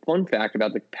what the fun fact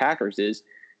about the Packers is?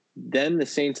 Them, the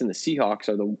Saints, and the Seahawks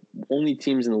are the only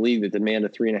teams in the league that demand a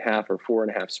 3.5 or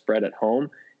 4.5 spread at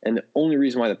home. And the only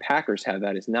reason why the Packers have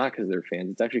that is not because of their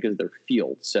fans. It's actually because of their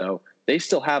field. So they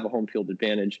still have a home field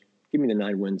advantage. Give me the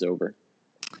 9 wins over.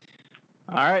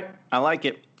 All right. I like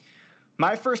it.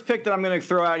 My first pick that I'm going to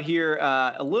throw out here,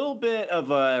 a little bit of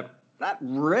a, not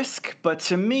risk, but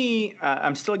to me,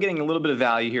 I'm still getting a little bit of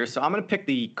value here. So I'm going to pick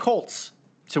the Colts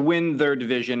to win their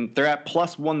division. They're at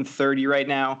plus 130 right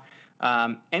now.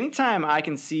 Anytime I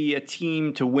can see a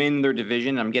team to win their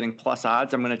division, I'm getting plus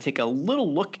odds, I'm going to take a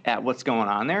little look at what's going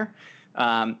on there.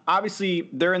 Obviously,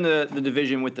 they're in the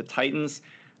division with the Titans.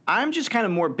 I'm just kind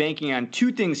of more banking on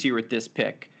 2 things here with this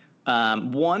pick.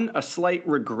 One, a slight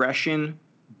regression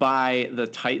by the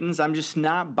Titans. I'm just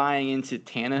not buying into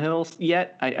Tannehill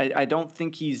yet. I don't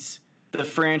think he's the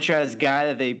franchise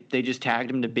guy that they just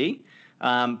tagged him to be.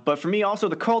 But for me, also,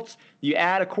 the Colts, you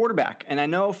add a quarterback. And I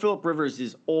know Phillip Rivers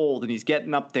is old and he's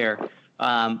getting up there.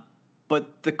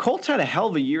 But the Colts had a hell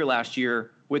of a year last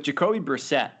year with Jacoby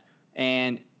Brissett.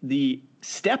 And the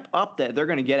step up that they're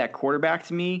going to get at quarterback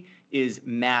to me is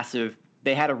massive.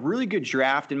 They had a really good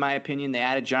draft, in my opinion. They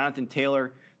added Jonathan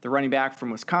Taylor, the running back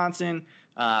from Wisconsin,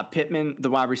 Pittman, the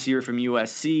wide receiver from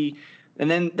USC. And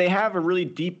then they have a really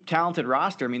deep, talented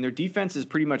roster. I mean, their defense is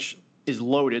pretty much is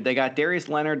loaded. They got Darius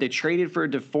Leonard. They traded for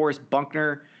DeForest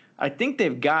Buckner. I think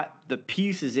they've got the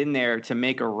pieces in there to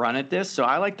make a run at this. So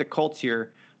I like the Colts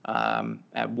here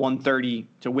at 130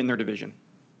 to win their division.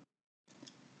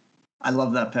 I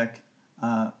love that pick.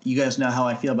 You guys know how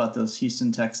I feel about those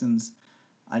Houston Texans.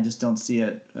 I just don't see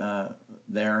it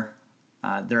there.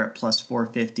 They're at plus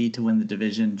 450 to win the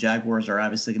division. Jaguars are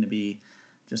obviously going to be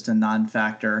just a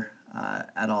non-factor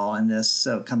at all in this.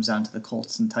 So it comes down to the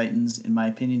Colts and Titans, in my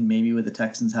opinion, maybe with the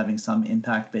Texans having some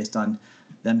impact based on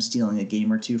them stealing a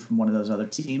game or 2 from one of those other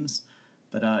teams.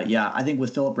 But yeah, I think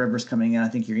with Phillip Rivers coming in, I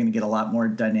think you're going to get a lot more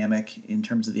dynamic in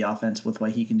terms of the offense with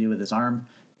what he can do with his arm.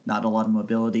 Not a lot of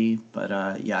mobility,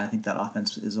 but yeah, I think that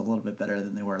offense is a little bit better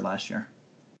than they were last year.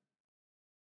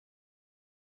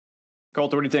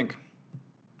 Colt, what do you think?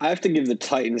 I have to give the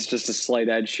Titans just a slight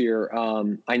edge here.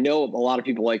 I know a lot of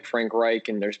people like Frank Reich,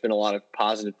 and there's been a lot of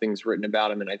positive things written about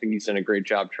him, and I think he's done a great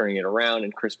job turning it around,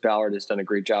 and Chris Ballard has done a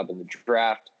great job in the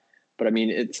draft. But, I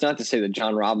mean, it's not to say that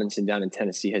John Robinson down in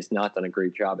Tennessee has not done a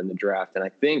great job in the draft, and I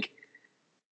think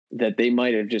that they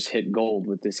might have just hit gold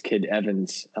with this kid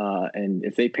Evans. And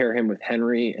if they pair him with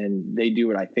Henry and they do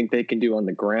what I think they can do on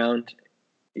the ground,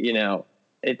 you know,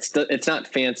 it's not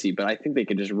fancy, but I think they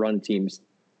could just run teams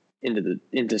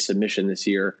into submission this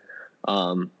year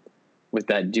with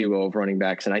that duo of running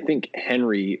backs. And I think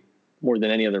Henry, more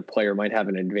than any other player, might have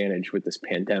an advantage with this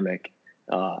pandemic.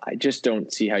 I just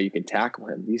don't see how you can tackle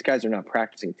him. These guys are not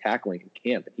practicing tackling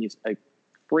in camp. He's a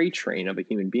freight train of a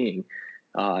human being.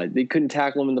 They couldn't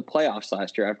tackle him in the playoffs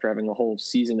last year after having a whole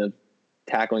season of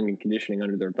tackling and conditioning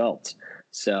under their belts.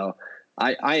 So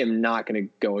I am not going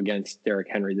to go against Derrick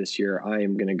Henry this year. I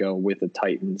am going to go with the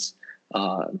Titans.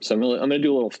 So I'm going to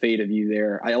do a little fade of you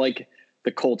there. I like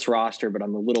the Colts roster, but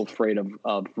I'm a little afraid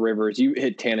of Rivers. You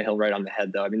hit Tannehill right on the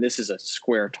head, though. I mean, this is a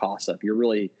square toss-up. You're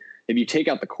really, if you take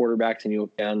out the quarterbacks and you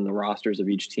look down the rosters of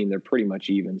each team, they're pretty much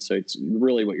even. So it's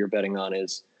really what you're betting on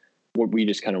is what we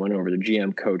just kind of went over, the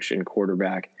GM, coach, and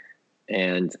quarterback.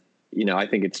 And, you know, I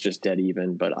think it's just dead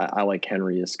even, but I like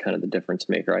Henry as kind of the difference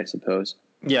maker, I suppose.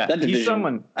 Yeah, that division, he's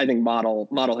someone. I think Model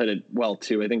hit it well,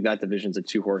 too. I think that division's a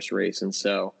 2-horse race, and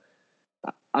so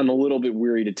I'm a little bit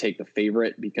weary to take the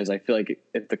favorite because I feel like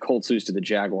if the Colts lose to the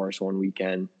Jaguars one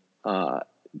weekend,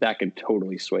 that could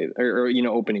totally sway, or you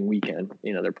know, opening weekend,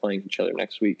 you know, they're playing each other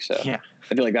next week. So yeah.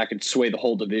 I feel like that could sway the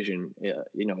whole division,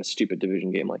 you know, a stupid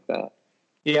division game like that.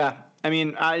 Yeah. I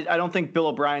mean, I don't think Bill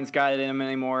O'Brien's got it in him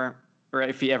anymore, or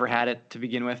if he ever had it to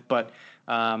begin with, but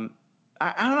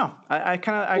I don't know. I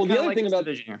kind of the other like thing this about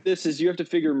division here. This is you have to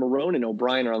figure Marrone and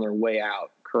O'Brien are on their way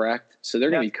out, correct? So they're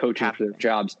going to be coaching for their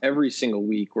jobs every single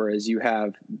week, whereas you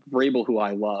have Vrabel, who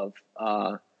I love.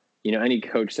 Any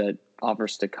coach that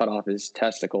offers to cut off his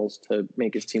testicles to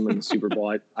make his team win the Super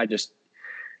Bowl,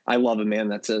 I love a man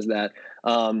that says that.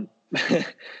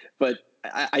 But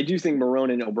I do think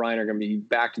Marrone and O'Brien are going to be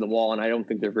back to the wall, and I don't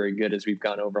think they're very good, as we've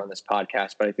gone over on this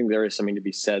podcast. But I think there is something to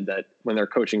be said that when they're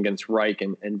coaching against Reich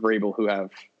and Vrabel, who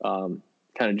have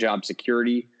kind of job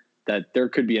security, that there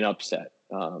could be an upset,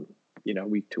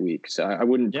 week to week. So I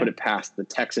wouldn't put it past the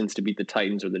Texans to beat the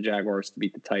Titans, or the Jaguars to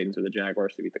beat the Titans, or the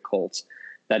Jaguars to beat the Colts.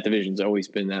 That division's always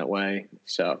been that way.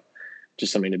 So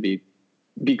just something to be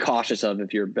cautious of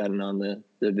if you're betting on the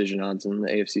division odds in the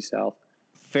AFC South.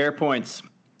 Fair points.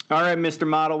 All right, Mr.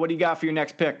 Model, what do you got for your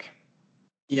next pick?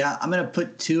 Yeah, I'm going to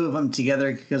put two of them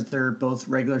together because they're both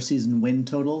regular season win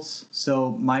totals.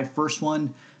 So my first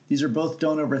one, these are both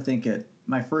don't overthink it.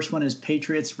 My first one is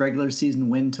Patriots regular season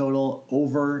win total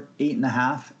over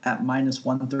 8.5 at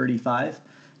 -135.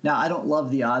 Now, I don't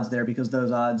love the odds there because those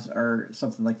odds are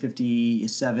something like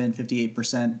 57,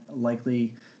 58%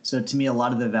 likely. So to me, a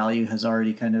lot of the value has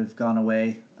already kind of gone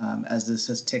away as this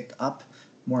has ticked up.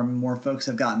 More and more folks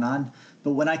have gotten on.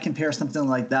 But when I compare something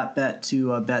like that bet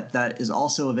to a bet that is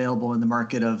also available in the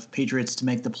market of Patriots to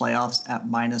make the playoffs at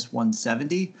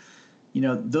 -170,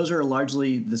 those are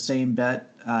largely the same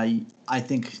bet. I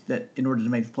think that in order to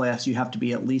make the playoffs, you have to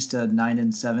be at least a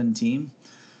 9-7 team.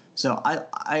 So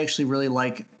I actually really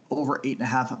like over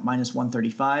 8.5 at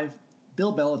 -135.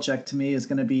 Bill Belichick, to me, is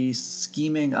going to be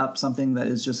scheming up something that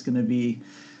is just going to be,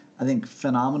 I think,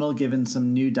 phenomenal, given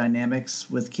some new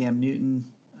dynamics with Cam Newton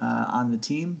on the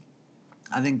team.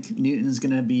 I think Newton is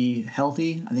going to be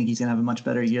healthy. I think he's going to have a much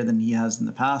better year than he has in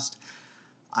the past.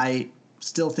 I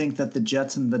still think that the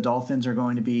Jets and the Dolphins are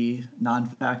going to be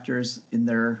non-factors in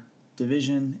their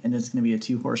division, and it's going to be a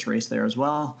two-horse race there as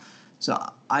well. So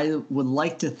I would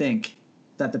like to think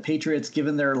that the Patriots,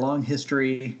 given their long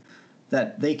history,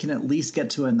 that they can at least get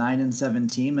to a 9-7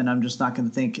 team, and I'm just not going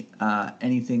to think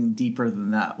anything deeper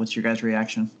than that. What's your guys'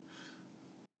 reaction?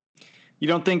 You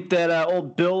don't think that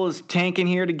old Bill is tanking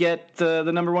here to get the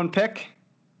number one pick?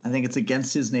 I think it's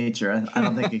against his nature. I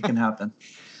don't think it can happen.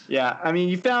 Yeah, I mean,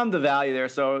 you found the value there.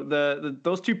 So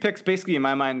those two picks, basically, in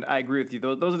my mind, I agree with you.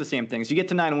 Those are the same things. You get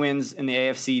to 9 wins in the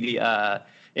AFC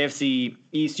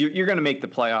East, you're going to make the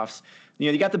playoffs.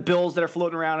 You got the Bills that are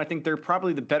floating around. I think they're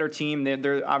probably the better team.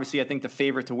 They're obviously, I think, the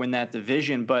favorite to win that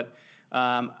division. But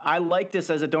I like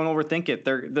this as a don't overthink it.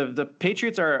 The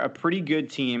Patriots are a pretty good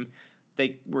team.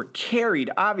 They were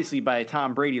carried, obviously, by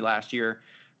Tom Brady last year.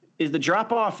 Is the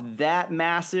drop-off that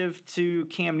massive to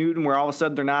Cam Newton where all of a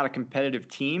sudden they're not a competitive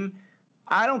team?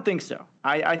 I don't think so.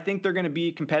 I think they're going to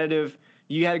be competitive.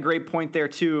 You had a great point there,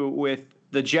 too, with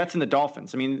the Jets and the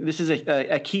Dolphins. I mean, this is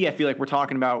a key I feel like we're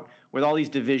talking about with all these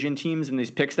division teams and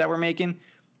these picks that we're making.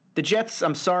 The Jets,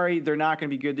 I'm sorry, they're not going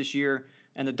to be good this year.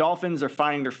 And the Dolphins are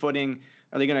finding their footing.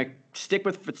 Are they going to stick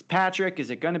with Fitzpatrick? Is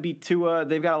it going to be Tua?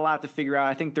 They've got a lot to figure out.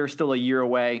 I think they're still a year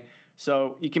away.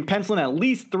 So you can pencil in at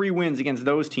least 3 wins against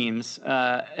those teams,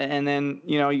 and then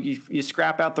you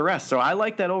scrap out the rest. So I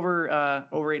like that over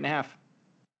 8.5.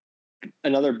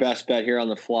 Another best bet here on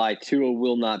the fly: Tua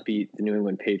will not beat the New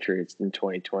England Patriots in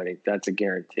 2020. That's a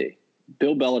guarantee.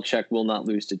 Bill Belichick will not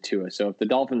lose to Tua. So if the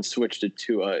Dolphins switch to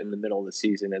Tua in the middle of the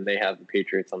season and they have the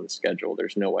Patriots on the schedule,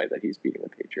 there's no way that he's beating the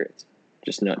Patriots.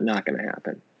 Just not going to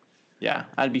happen. Yeah,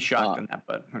 I'd be shocked on that,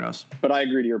 but who knows? But I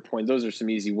agree to your point. Those are some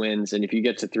easy wins. And if you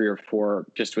get to 3 or 4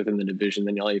 just within the division,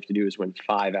 then all you have to do is win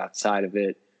 5 outside of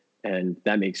it. And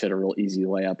that makes it a real easy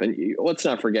layup. And let's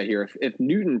not forget here, if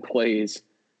Newton plays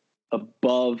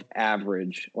above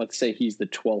average, let's say he's the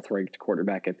 12th ranked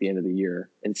quarterback at the end of the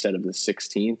year instead of the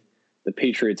 16th, the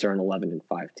Patriots are an 11-5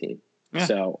 team. Yeah.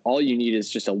 So all you need is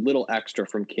just a little extra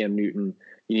from Cam Newton.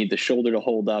 You need the shoulder to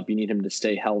hold up. You need him to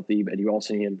stay healthy, but you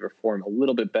also need him to perform a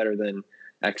little bit better than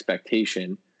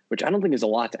expectation, which I don't think is a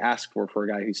lot to ask for a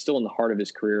guy who's still in the heart of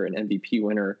his career, an MVP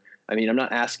winner. I mean, I'm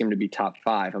not asking him to be top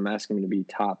 5. I'm asking him to be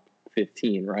top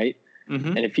 15, right?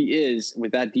 Mm-hmm. And if he is,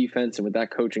 with that defense and with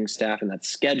that coaching staff and that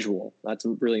schedule, that's a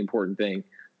really important thing.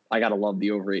 I got to love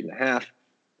the over 8.5.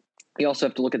 You also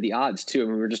have to look at the odds, too. I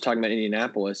mean, we were just talking about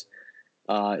Indianapolis.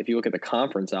 If you look at the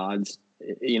conference odds,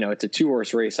 it's a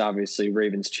 2-horse race, obviously.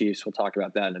 Ravens, Chiefs, we'll talk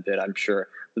about that in a bit, I'm sure.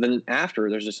 But then after,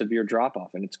 there's a severe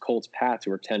drop-off, and it's Colts, Pats,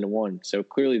 who are 10-1. So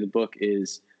clearly the book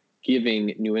is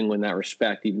giving New England that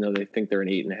respect, even though they think they're an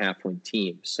 8.5-win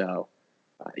team. So,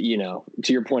 to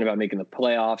your point about making the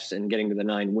playoffs and getting to the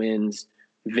 9 wins,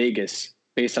 Vegas,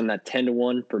 based on that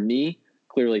 10-1, for me,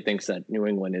 clearly thinks that New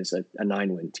England is a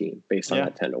 9-win team based on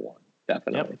that 10-1.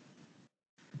 definitely. Yep.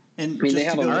 And I mean, they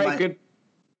have all right, good.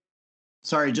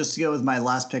 Sorry, just to go with my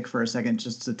last pick for a second,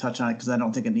 just to touch on it, because I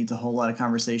don't think it needs a whole lot of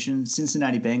conversation.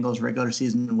 Cincinnati Bengals regular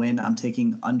season win. I'm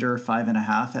taking under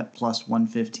 5.5 at plus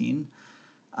 115.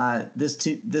 This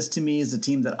to me is a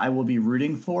team that I will be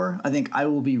rooting for. I think I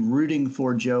will be rooting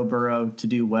for Joe Burrow to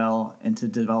do well and to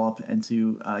develop and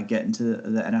to get into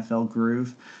the NFL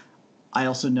groove. I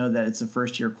also know that it's a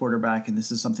first-year quarterback, and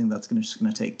this is something that's just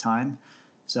going to take time.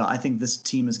 So I think this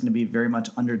team is going to be very much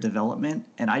under development,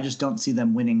 and I just don't see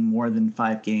them winning more than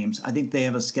 5 games. I think they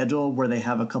have a schedule where they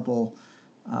have a couple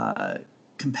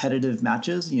competitive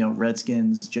matches,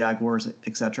 Redskins, Jaguars,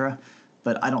 etc.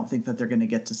 But I don't think that they're going to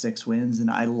get to 6 wins,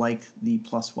 and I like the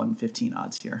plus 115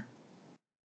 odds here.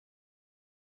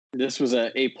 This was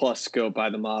a A-plus scope by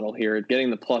the model here. Getting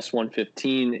the plus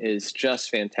 115 is just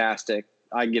fantastic.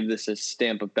 I give this a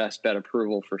stamp of best bet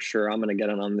approval for sure. I'm going to get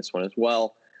on this one as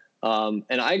well. And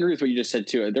I agree with what you just said,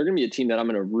 too. They're going to be a team that I'm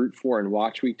going to root for and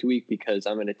watch week to week because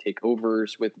I'm going to take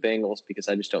overs with Bengals because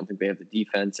I just don't think they have the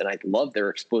defense. And I love their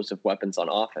explosive weapons on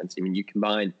offense. I mean, you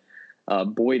combine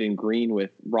Boyd and Green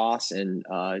with Ross and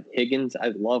Higgins.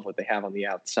 I love what they have on the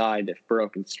outside. If Burrow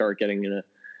can start getting in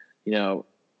a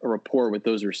rapport with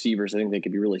those receivers, I think they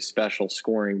could be really special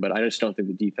scoring. But I just don't think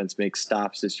the defense makes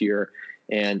stops this year.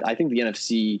 And I think the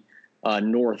NFC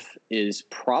North is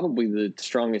probably the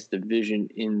strongest division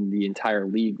in the entire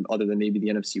league, other than maybe the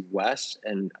NFC West,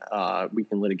 and we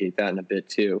can litigate that in a bit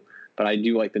too. But I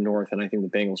do like the North, and I think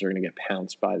the Bengals are going to get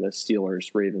pounced by the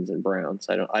Steelers, Ravens, and Browns.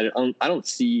 I don't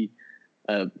see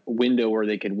a window where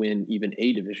they could win even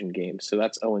a division game. So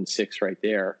that's 0-6 right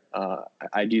there.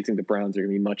 I do think the Browns are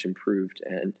going to be much improved,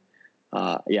 and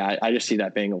I just see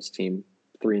that Bengals team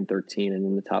 3-13 and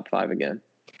in the top 5 again.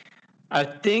 I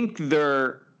think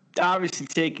they're obviously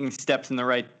taking steps in the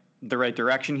right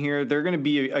direction here. They're going to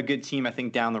be a good team, I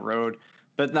think, down the road,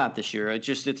 but not this year.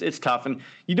 It's tough, and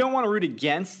you don't want to root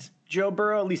against Joe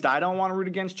Burrow. At least I don't want to root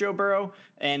against Joe Burrow.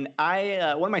 And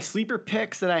one of my sleeper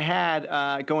picks that I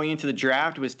had going into the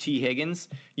draft was T. Higgins.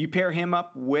 You pair him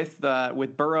up with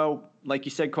Burrow, like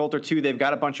you said, Coulter too. They've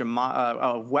got a bunch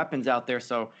of weapons out there,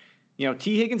 so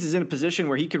T. Higgins is in a position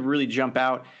where he could really jump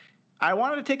out. I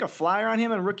wanted to take a flyer on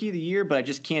him on Rookie of the Year, but I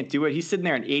just can't do it. He's sitting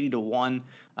there at 80-1.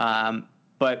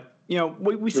 But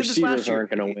we said this last year. Receivers aren't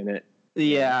going to win it.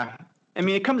 Yeah, I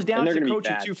mean it comes down to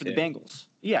coaching too for the Bengals.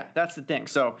 Yeah, that's the thing.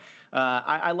 So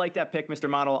I like that pick, Mr.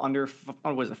 Model. Under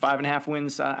 5.5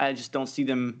 wins. I just don't see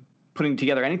them putting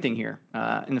together anything here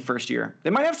in the first year.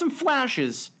 They might have some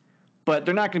flashes, but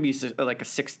they're not going to be like a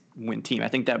 6-win team. I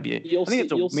think that'd be. You'll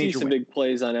see some big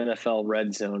plays on NFL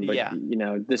Red Zone,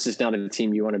 but this is not a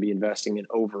team you want to be investing in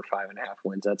over 5.5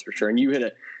 wins. That's for sure. And you hit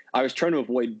it. I was trying to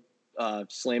avoid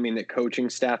slamming the coaching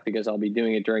staff because I'll be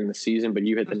doing it during the season, but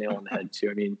you hit the nail on the head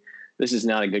too. I mean, this is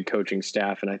not a good coaching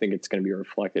staff, and I think it's going to be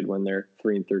reflected when they're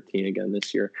 3-13 again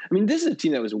this year. I mean, this is a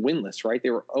team that was winless, right?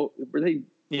 Were they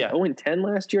 0-10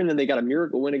 last year, and then they got a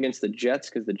miracle win against the Jets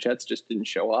because the Jets just didn't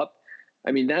show up.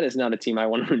 I mean, that is not a team I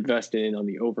want to invest in on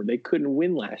the over. They couldn't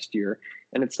win last year,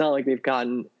 and it's not like they've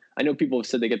gotten – I know people have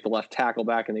said they get the left tackle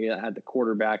back and they add the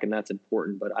quarterback, and that's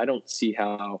important, but I don't see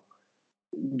how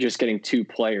just getting 2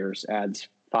 players adds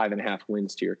 5.5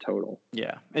 wins to your total.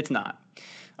 Yeah, it's not.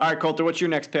 All right, Coulter, what's your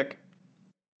next pick?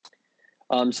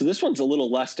 So this one's a little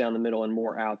less down the middle and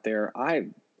more out there.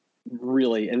 And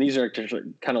these are kind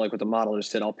of like what the model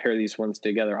just said. I'll pair these ones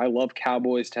together. I love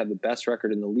Cowboys to have the best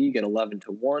record in the league at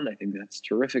 11-1. I think that's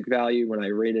terrific value. When I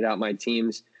rated out my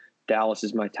teams, Dallas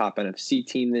is my top NFC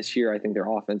team this year. I think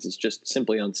their offense is just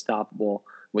simply unstoppable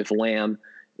with Lamb.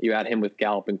 You add him with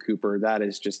Gallup and Cooper. That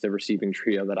is just the receiving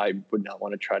trio that I would not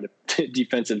want to try to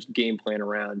defensive game plan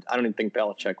around. I don't even think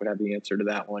Belichick would have the answer to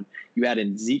that one. You add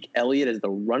in Zeke Elliott as the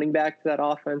running back to that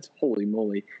offense. Holy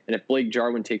moly. And if Blake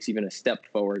Jarwin takes even a step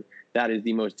forward, that is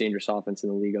the most dangerous offense in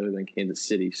the league other than Kansas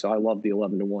City. So I love the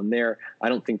 11-1 there. I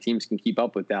don't think teams can keep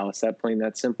up with Dallas. That playing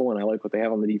that simple, and I like what they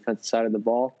have on the defensive side of the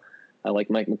ball. I like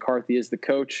Mike McCarthy as the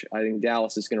coach. I think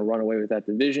Dallas is going to run away with that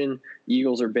division.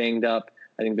 Eagles are banged up.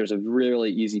 I think there's a really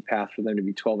easy path for them to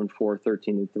be 12-4,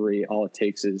 13-3. All it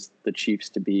takes is the Chiefs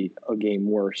to be a game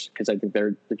worse because I think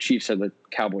the Chiefs are the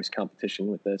Cowboys' competition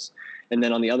with this. And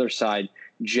then on the other side,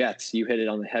 Jets, you hit it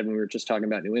on the head when we were just talking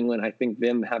about New England. I think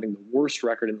them having the worst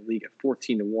record in the league at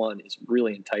 14-1 is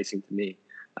really enticing to me.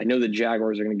 I know the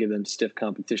Jaguars are going to give them stiff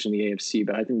competition in the AFC,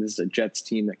 but I think this is a Jets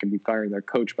team that can be firing their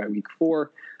coach by week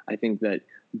 4. I think that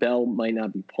Bell might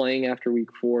not be playing after week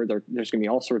 4. There's going to be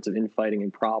all sorts of infighting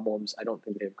and problems. I don't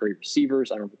think they have great receivers.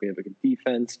 I don't think they have a good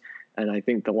defense. And I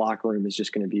think the locker room is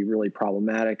just going to be really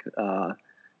problematic.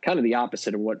 Kind of the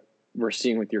opposite of what we're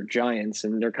seeing with your Giants,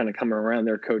 and they're kind of coming around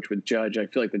their coach with Judge. I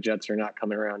feel like the Jets are not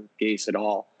coming around Gase at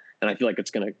all, and I feel like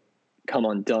it's going to come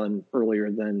undone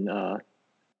earlier than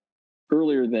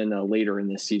later in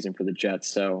this season for the Jets.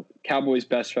 So Cowboys'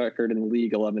 best record in the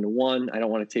league, 11-1. I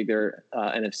don't want to take their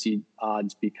NFC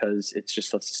odds because it's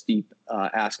just a steep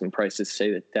asking price to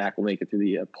say that Dak will make it through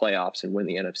the playoffs and win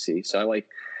the NFC. So I like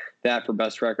that for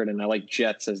best record, and I like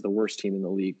Jets as the worst team in the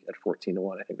league at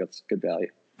 14-1. I think that's good value.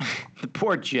 The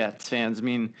poor Jets fans. I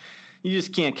mean, you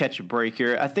just can't catch a break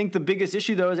here. I think the biggest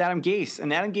issue, though, is Adam Gase.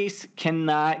 And Adam Gase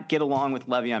cannot get along with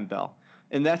Le'Veon Bell.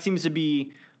 And that seems to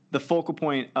be the focal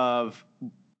point of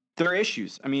their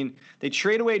issues. I mean, they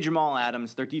trade away Jamal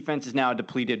Adams. Their defense is now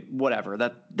depleted, whatever.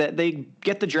 That they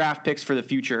get the draft picks for the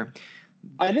future.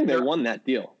 I think they won that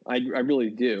deal. I really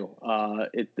do.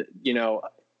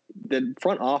 The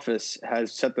front office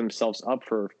has set themselves up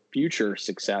for future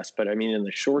success, but I mean, in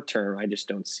the short term, I just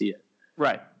don't see it.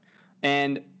 Right.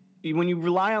 And when you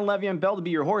rely on Le'Veon Bell to be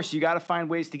your horse, you got to find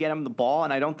ways to get him the ball.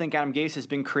 And I don't think Adam Gase has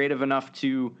been creative enough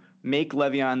to make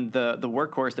Le'Veon the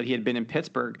workhorse that he had been in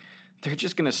Pittsburgh. They're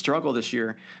just going to struggle this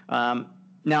year. Now,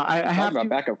 I have about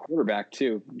backup quarterback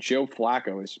too. Joe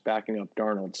Flacco is backing up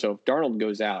Darnold. So if Darnold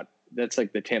goes out, that's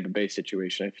like the Tampa Bay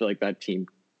situation. I feel like that team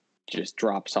just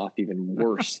drops off even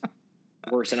worse.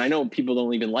 And I know people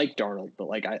don't even like Darnold, but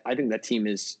like I think that team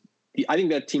is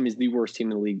the worst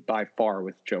team in the league by far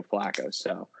with Joe Flacco.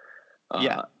 So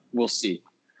we'll see.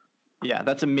 Yeah,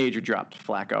 that's a major drop to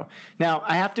Flacco. Now,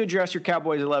 I have to address your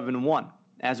Cowboys 11-1.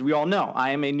 As we all know,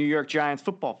 I am a New York Giants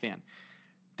football fan.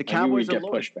 The Cowboys are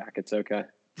loaded. Pushback. It's okay.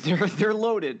 They're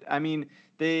loaded. I mean,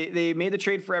 they made the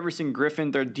trade for Everson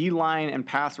Griffin. Their D-line and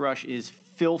pass rush is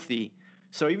filthy.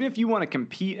 So even if you want to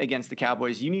compete against the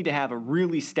Cowboys, you need to have a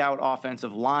really stout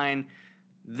offensive line.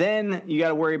 Then you got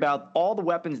to worry about all the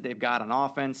weapons they've got on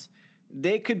offense.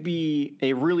 They could be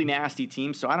a really nasty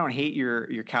team, so I don't hate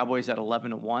your Cowboys at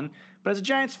 11-1. But as a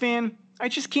Giants fan, I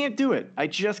just can't do it. I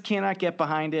just cannot get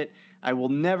behind it. I will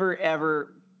never,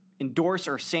 ever endorse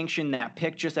or sanction that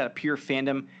pick just out of pure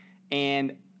fandom.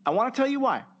 And I want to tell you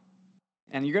why.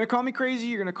 And you're going to call me crazy.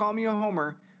 You're going to call me a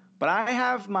homer. But I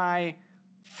have my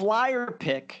flyer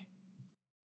pick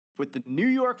with the New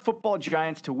York Football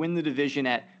Giants to win the division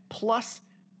at plus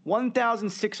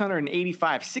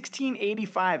 1,685.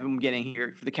 1,685 I'm getting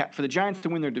here for the Giants to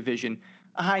win their division.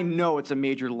 I know it's a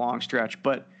major long stretch,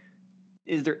 but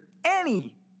is there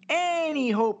any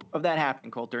hope of that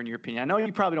happening, Colter, in your opinion? I know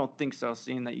you probably don't think so,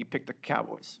 seeing that you picked the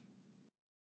Cowboys.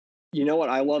 You know what?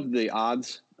 I love the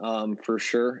odds for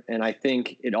sure, and I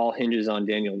think it all hinges on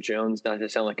Daniel Jones. Not to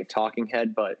sound like a talking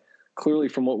head, but clearly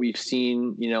from what we've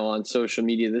seen, on social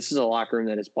media, this is a locker room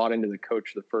that has bought into the coach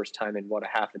for the first time in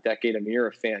half a decade. I mean, you're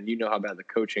a fan, you know how bad the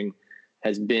coaching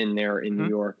has been there in New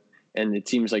York. And it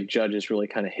seems like Judge has really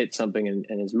kind of hit something and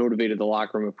has motivated the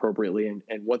locker room appropriately. And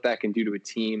what that can do to a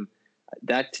team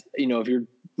that, if you're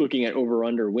looking at over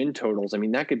under win totals, I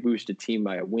mean, that could boost a team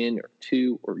by a win or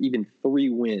two or even 3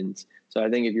 wins. So I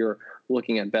think if you're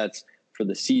looking at bets for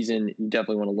the season, you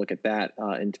definitely want to look at that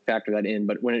and factor that in.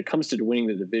 But when it comes to winning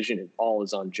the division, it all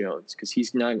is on Jones, because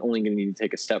he's not only going to need to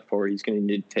take a step forward, he's going to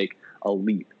need to take a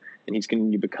leap, and he's going to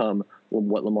need to become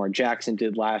what Lamar Jackson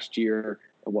did last year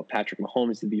and what Patrick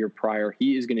Mahomes did the year prior.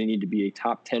 He is going to need to be a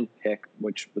top 10 pick,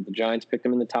 which with the Giants picked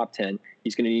him in the top 10.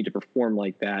 He's going to need to perform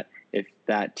like that if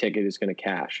that ticket is going to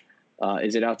cash.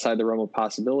 Is it outside the realm of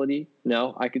possibility?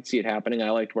 No, I could see it happening. I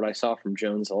liked what I saw from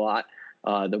Jones a lot.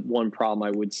 The one problem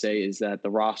I would say is that the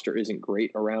roster isn't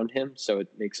great around him, so it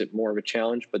makes it more of a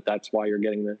challenge, but that's why you're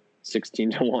getting the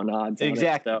 16-1 odds.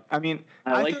 Exactly. So, I mean,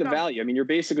 I like the value. I mean, you're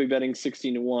basically betting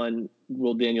 16-1.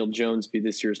 Will Daniel Jones be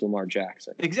this year's Lamar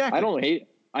Jackson? Exactly. I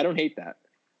don't hate that.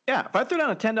 Yeah, if I threw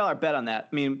down a $10 bet on that,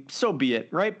 I mean, so be it,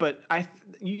 right? But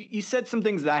you said some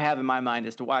things that I have in my mind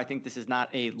as to why I think this is not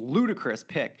a ludicrous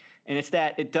pick, and it's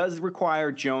that it does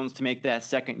require Jones to make that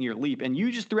second-year leap, and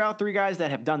you just threw out 3 guys that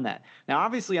have done that. Now,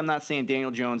 obviously, I'm not saying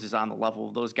Daniel Jones is on the level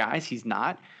of those guys. He's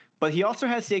not. But he also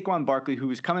has Saquon Barkley,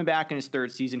 who is coming back in his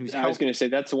 3rd season. I was going to say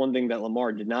that's the one thing that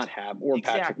Lamar did not have, or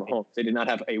Patrick Mahomes. They did not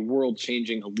have a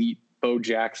world-changing, elite Bo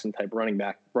Jackson-type running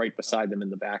back right beside them in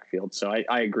the backfield. So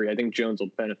I agree. I think Jones will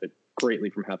benefit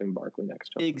greatly from having Barkley next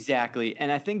to him. Exactly.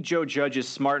 And I think Joe Judge is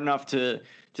smart enough to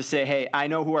say, hey, I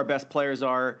know who our best players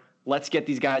are. Let's get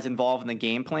these guys involved in the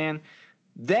game plan.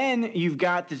 Then you've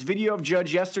got this video of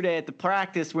Judge yesterday at the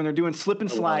practice when they're doing slip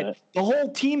and slide. The whole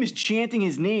team is chanting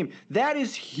his name. That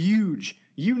is huge.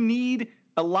 You need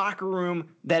a locker room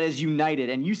that is united.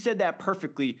 And you said that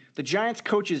perfectly. The Giants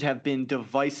coaches have been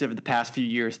divisive the past few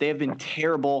years. They have been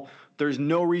terrible. There's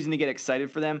no reason to get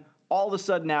excited for them. all of a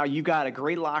sudden now you got a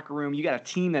great locker room. You got a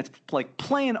team that's like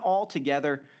playing all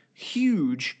together,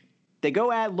 huge. They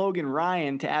go add Logan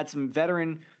Ryan to add some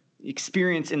veteran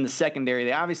experience in the secondary.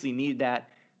 They obviously need that.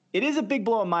 It is a big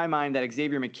blow in my mind that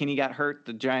Xavier McKinney got hurt,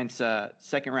 the Giants'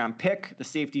 second-round pick, the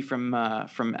safety from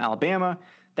Alabama.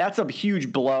 That's a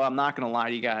huge blow. I'm not going to lie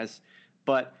to you guys.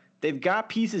 But they've got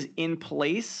pieces in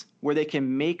place where they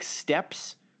can make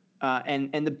steps.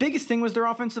 And the biggest thing was their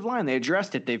offensive line. They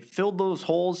addressed it. They've filled those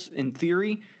holes in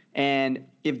theory. And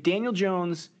if Daniel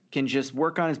Jones can just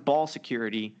work on his ball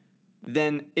security,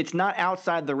 then it's not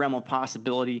outside the realm of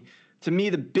possibility. To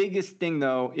me, the biggest thing,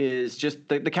 though, is just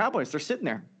the Cowboys. They're sitting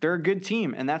there. They're a good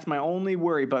team, and that's my only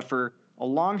worry. But for a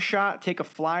long shot, take a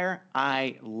flyer,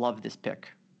 I love this pick.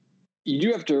 You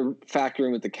do have to factor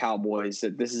in with the Cowboys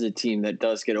that this is a team that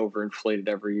does get overinflated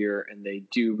every year, and they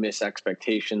do miss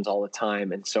expectations all the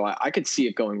time. And so I could see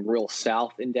it going real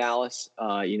south in Dallas.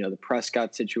 The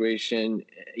Prescott situation,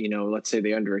 let's say they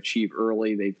underachieve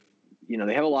early. They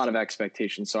have a lot of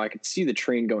expectations. So I could see the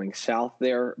train going south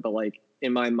there, but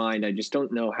in my mind, I just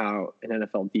don't know how an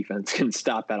NFL defense can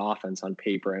stop that offense on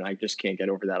paper, and I just can't get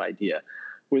over that idea.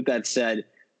 With that said,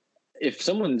 if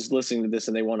someone's listening to this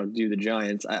and they want to do the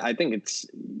Giants, I think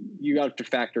you got to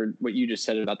factor what you just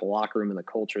said about the locker room and the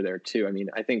culture there too. I mean,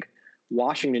 I think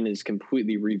Washington is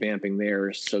completely revamping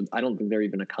theirs, so I don't think they're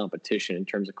even a competition in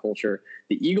terms of culture.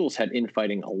 The Eagles had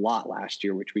infighting a lot last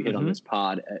year, which we hit on this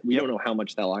pod. We don't know how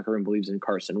much that locker room believes in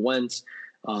Carson Wentz.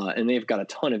 And they've got a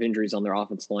ton of injuries on their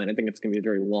offensive line. I think it's going to be a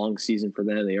very long season for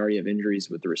them. They already have injuries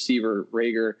with the receiver,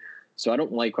 Rager. So I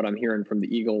don't like what I'm hearing from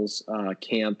the Eagles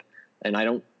camp, and I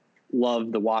don't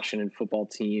love the Washington football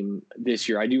team this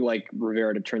year. I do like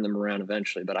Rivera to turn them around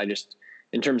eventually, but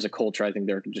in terms of culture, I think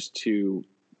they're just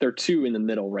they're too in the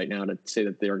middle right now to say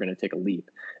that they're going to take a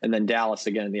leap. And then Dallas,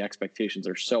 again, the expectations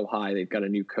are so high. They've got a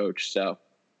new coach. So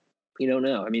you don't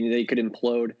know. I mean, they could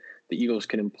implode. The Eagles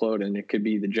could implode, and it could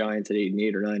be the Giants at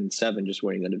 8-8 or 9-7, just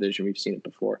winning the division. We've seen it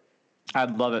before.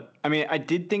 I'd love it. I mean, I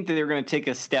did think that they were going to take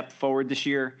a step forward this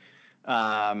year.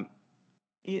 Yeah,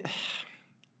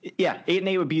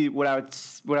 8-8 would be what I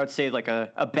would say like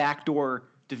a backdoor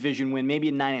division win, maybe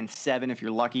a 9-7 if you're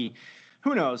lucky.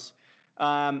 Who knows?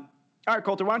 All right,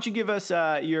 Colter, why don't you give us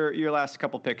your last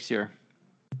couple picks here?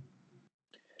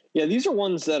 Yeah, these are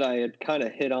ones that I had kind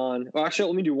of hit on. Well, actually,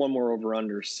 let me do one more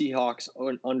over-under. Seahawks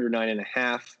under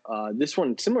 9.5. This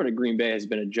one, similar to Green Bay, has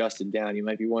been adjusted down. You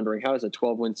might be wondering, how does a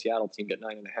 12-win Seattle team get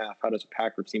 9.5? How does a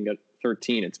Packers team get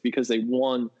 13? It's because they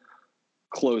won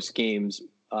close games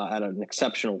at an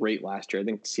exceptional rate last year. I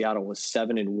think Seattle was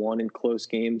 7-1 in close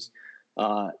games.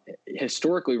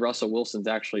 Historically, Russell Wilson's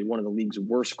actually one of the league's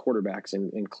worst quarterbacks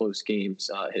in close games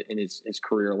in his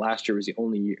career. Last year was the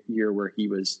only year where he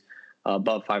was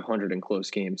above 500 in close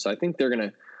games. So I think they're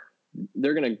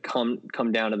gonna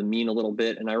come down to the mean a little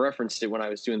bit. And I referenced it when I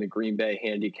was doing the Green Bay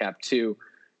handicap too.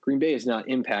 Green Bay is not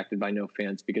impacted by no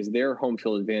fans because their home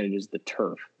field advantage is the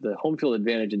turf. The home field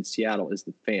advantage in Seattle is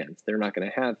the fans. They're not going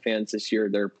to have fans this year.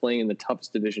 They're playing in the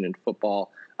toughest division in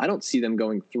football. I don't see them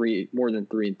going more than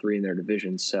 3-3 in their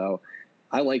division. So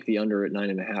I like the under at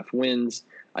 9.5 wins.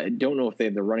 I don't know if they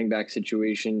have the running back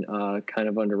situation kind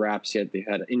of under wraps yet. They've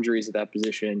had injuries at that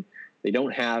position. They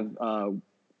don't have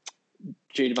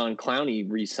Jadeveon Clowney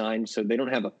re-signed, so they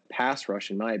don't have a pass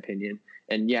rush, in my opinion.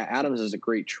 And yeah, Adams is a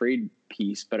great trade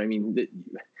piece, but I mean,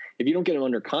 if you don't get him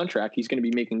under contract, he's going to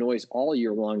be making noise all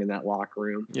year long in that locker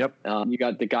room. Yep. You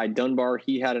got the guy Dunbar.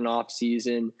 He had an off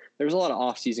season. There's a lot of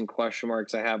off season question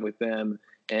marks I have with them,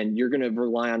 and you're going to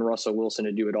rely on Russell Wilson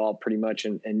to do it all pretty much.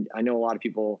 And I know a lot of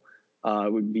people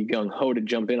would be gung ho to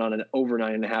jump in on an over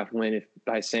 9.5 win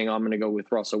by saying, I'm going to go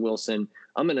with Russell Wilson.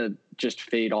 I'm going to just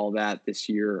fade all that this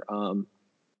year.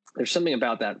 There's something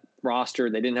about that roster.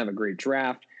 They didn't have a great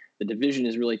draft. The division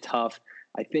is really tough.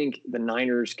 I think the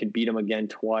Niners could beat them again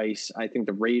twice. I think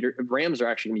the Rams are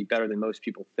actually going to be better than most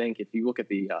people think. If you look at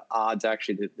the odds,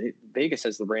 actually, Vegas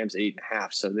has the Rams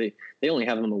 8.5, so they only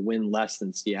have them a win less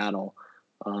than Seattle.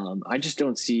 I just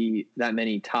don't see that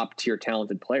many top tier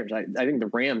talented players. I think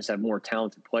the Rams have more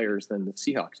talented players than the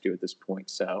Seahawks do at this point.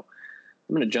 So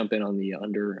I'm going to jump in on the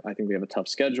under. I think they have a tough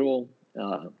schedule.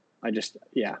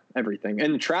 Everything.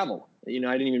 And the travel. I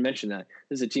didn't even mention that.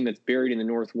 This is a team that's buried in the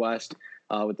Northwest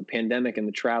with the pandemic and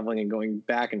the traveling and going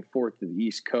back and forth to the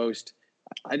East Coast.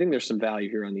 I think there's some value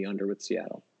here on the under with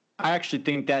Seattle. I actually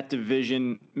think that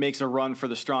division makes a run for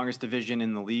the strongest division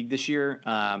in the league this year.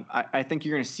 I think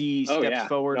you're going to see steps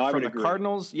forward from the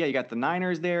Cardinals. Yeah, you got the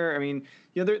Niners there. I mean,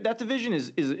 that division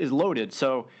is loaded.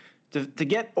 So to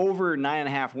get over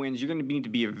 9.5 wins, you're going to need to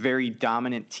be a very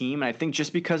dominant team. And I think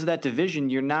just because of that division,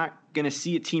 you're not going to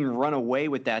see a team run away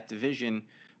with that division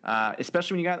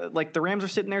especially when you got like the Rams are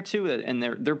sitting there too, and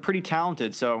they're pretty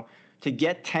talented. So to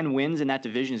get 10 wins in that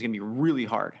division is going to be really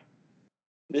hard.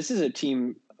 This is a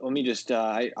team. Let me just,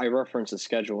 I referenced the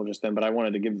schedule just then, but I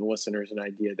wanted to give the listeners an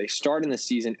idea. They start in the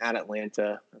season at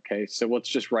Atlanta. Okay, so let's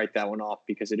just write that one off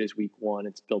because it is week 1.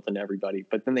 It's built into everybody.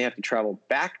 But then they have to travel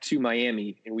back to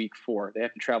Miami in week 4. They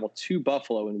have to travel to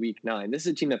Buffalo in week 9. This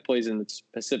is a team that plays in the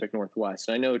Pacific Northwest.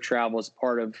 And I know travel is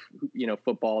part of,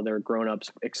 football. They're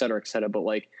grown-ups, et cetera, but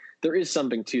like there is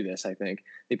something to this, I think.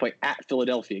 They play at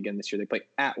Philadelphia again this year. They play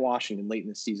at Washington late in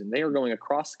the season. They are going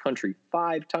across the country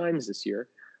 5 times this year.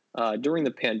 During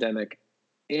the pandemic,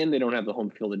 and they don't have the home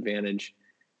field advantage.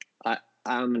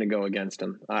 I'm going to go against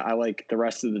them. I like the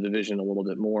rest of the division a little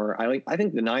bit more. I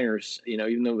think the Niners,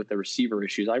 even though with the receiver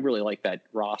issues, I really like that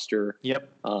roster. Yep.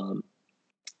 I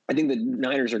think the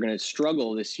Niners are going to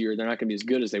struggle this year. They're not going to be as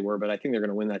good as they were, but I think they're going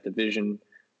to win that division.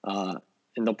 And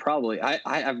they'll probably. I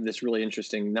have this really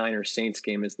interesting Niners Saints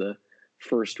game as the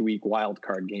first week wild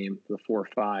card game, the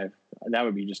 4-5. That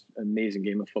would be just an amazing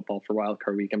game of football for wild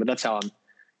card weekend. But that's how I'm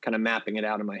kind of mapping it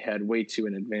out in my head way too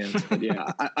in advance. But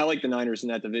yeah, I like the Niners in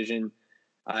that division.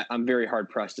 I'm very hard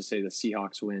pressed to say the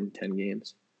Seahawks win 10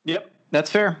 games. Yep,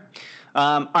 that's fair.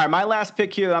 All right, my last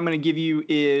pick here I'm going to give you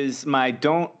is my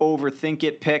don't overthink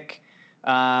it pick.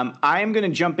 I am going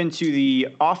to jump into the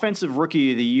offensive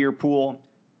rookie of the year pool,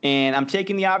 and I'm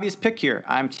taking the obvious pick here.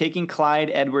 I'm taking Clyde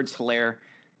Edwards-Helaire.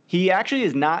 He actually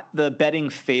is not the betting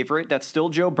favorite. That's still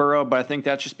Joe Burrow, but I think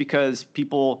that's just because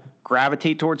people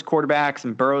gravitate towards quarterbacks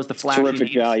and Burrow's the flashy.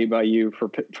 Terrific value by you for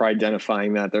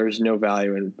identifying that. There's no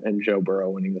value in Joe Burrow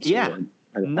winning this award.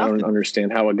 I don't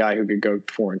understand how a guy who could go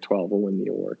 4-12 will win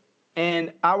the award.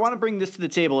 And I want to bring this to the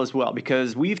table as well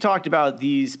because we've talked about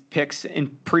these picks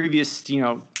in previous,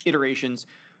 iterations.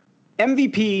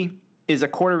 MVP is a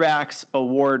quarterback's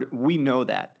award. We know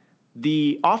that.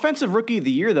 The offensive rookie of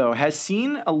the year, though, has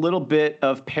seen a little bit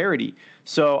of parity.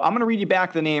 So I'm going to read you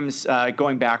back the names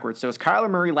going backwards. So it's Kyler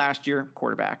Murray last year,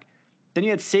 quarterback. Then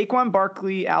you had Saquon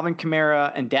Barkley, Alvin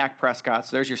Kamara, and Dak Prescott.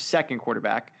 So there's your second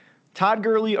quarterback. Todd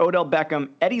Gurley, Odell Beckham,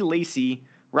 Eddie Lacy,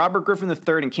 Robert Griffin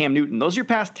III, and Cam Newton. Those are your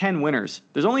past 10 winners.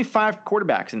 There's only 5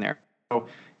 quarterbacks in there. So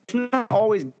it's not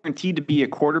always guaranteed to be a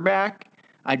quarterback.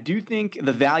 I do think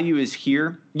the value is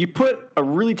here. You put a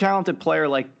really talented player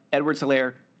like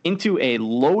Edwards-Helaire into a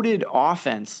loaded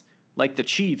offense like the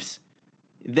Chiefs,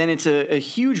 then it's a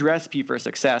huge recipe for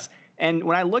success. And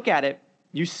when I look at it,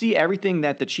 you see everything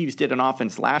that the Chiefs did on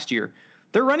offense last year.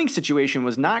 Their running situation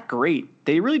was not great.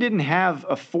 They really didn't have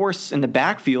a force in the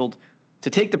backfield to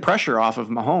take the pressure off of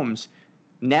Mahomes.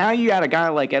 Now you got a guy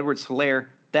like Edwards-Helaire.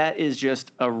 That is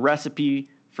just a recipe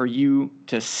for you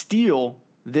to steal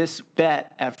this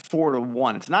bet at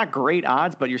 4-1. It's not great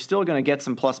odds, but you're still going to get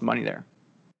some plus money there.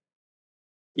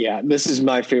 Yeah, this is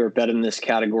my favorite bet in this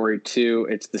category too.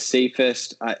 It's the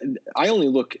safest. I only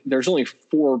look. There's only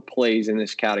 4 plays in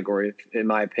this category, in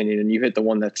my opinion, and you hit the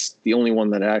one that's the only one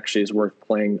that actually is worth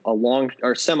playing. A long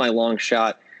or semi-long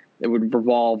shot that would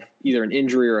revolve either an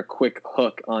injury or a quick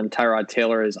hook on Tyrod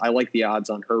Taylor. I like the odds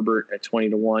on Herbert at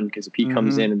 20-1 because if he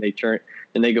comes in and they go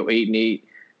 8-8.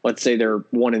 Let's say they're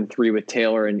 1-3 with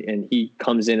Taylor, and he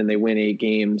comes in and they win 8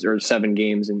 games or 7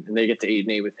 games, and they get to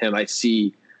 8-8 with him. I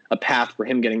see a path for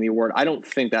him getting the award. I don't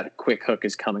think that quick hook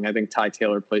is coming. I think Ty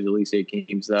Taylor plays at least 8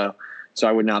 games though, so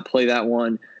I would not play that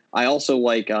one. I also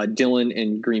like Dillon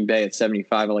in Green Bay at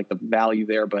 75. I like the value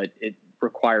there, but it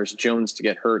requires Jones to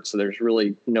get hurt, so there's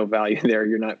really no value there.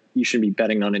 You shouldn't be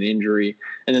betting on an injury.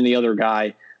 And then the other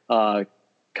guy,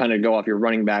 kind of go off your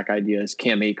running back ideas,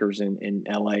 Cam Akers in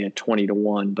LA at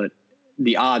 20-1, but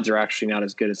the odds are actually not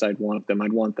as good as I'd want them.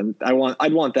 I'd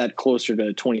want that closer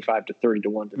to 25 to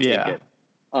 30-1 to take it.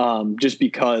 Just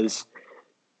because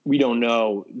we don't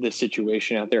know the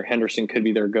situation out there. Henderson could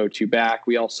be their go-to back.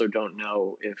 We also don't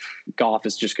know if Goff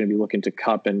is just going to be looking to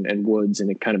Kupp and Woods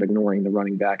and kind of ignoring the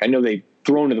running back. I know they've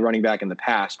thrown to the running back in the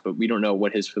past, but we don't know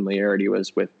what his familiarity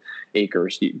was with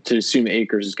Akers. To assume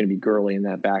Akers is going to be Gurley in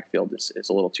that backfield is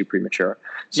a little too premature.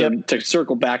 So to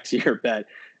circle back to your bet,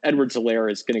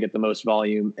 Edwards-Helaire is going to get the most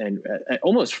volume, and at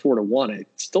almost 4-1. I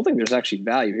still think there's actually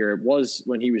value here. It was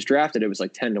when he was drafted, it was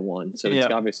like 10-1, so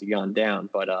it's obviously gone down.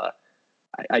 But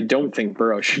I don't think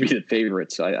Burrow should be the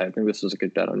favorite, so I think this was a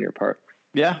good bet on your part.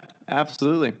 Yeah,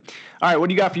 absolutely. All right, what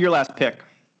do you got for your last pick?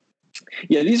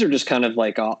 Yeah, these are just kind of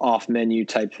like off-menu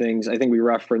type things. I think we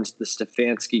referenced the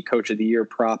Stefanski Coach of the Year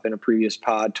prop in a previous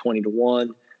pod,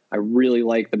 20-1. I really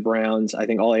like the Browns. I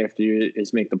think all I have to do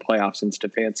is make the playoffs, and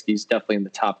Stefanski's definitely in the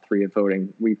top 3 of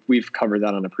voting. We've covered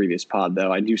that on a previous pod,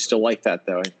 though. I do still like that,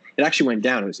 though. It actually went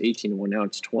down. It was 18-1. Now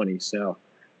it's 20. So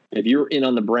If you're in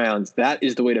on the Browns, that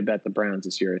is the way to bet the Browns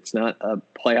this year. It's not a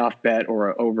playoff bet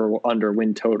or a over/under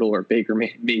win total or Baker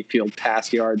Mayfield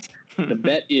pass yards. The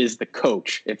bet is the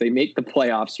coach. If they make the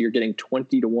playoffs, you're getting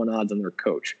 20-1 odds on their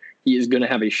coach. He is going to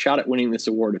have a shot at winning this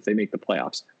award if they make the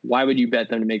playoffs. Why would you bet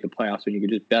them to make the playoffs when you could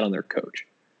just bet on their coach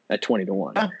at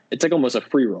 20-1? It's like almost a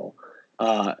free roll.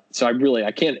 So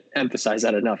I can't emphasize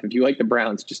that enough. If you like the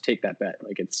Browns, just take that bet.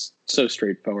 Like, it's so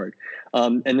straightforward.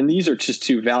 And then these are just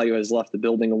two value has left the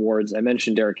building awards. I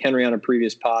mentioned Derrick Henry on a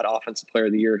previous pod, Offensive Player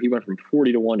of the Year. He went from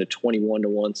 40-1 to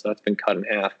 21-1, so that's been cut in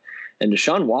half. And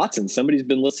Deshaun Watson, somebody's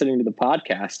been listening to the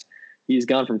podcast. He's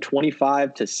gone from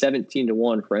 25 to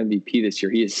 17-1 for MVP this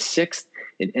year. He is 6th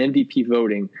in MVP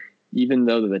voting, even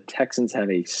though the Texans have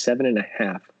a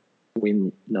 7.5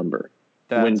 win number.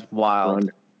 That's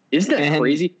wild. Isn't that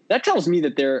crazy? That tells me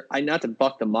that not to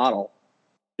buck the model.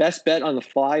 Best bet on the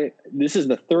fly. This is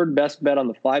the third best bet on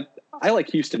the fly. I like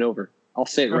Houston over. I'll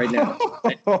say it right now.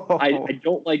 I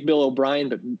don't like Bill O'Brien,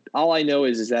 but all I know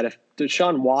is that if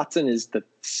Deshaun Watson is the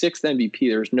 6th MVP,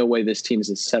 there's no way this team is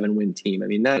a 7-win team. I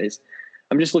mean,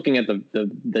 I'm just looking at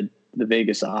the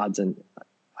Vegas odds, and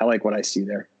I like what I see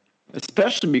there.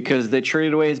 Especially because they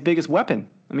traded away his biggest weapon.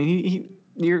 I mean,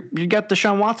 you got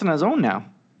Deshaun Watson on his own now.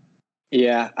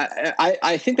 Yeah,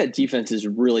 I think that defense is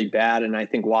really bad, and I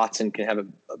think Watson can have a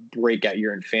breakout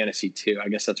year in fantasy too. I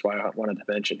guess that's why I wanted to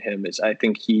mention him. Is I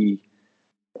think he,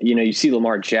 you see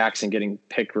Lamar Jackson getting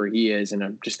picked where he is, and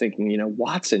I'm just thinking,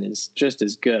 Watson is just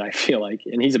as good, I feel like,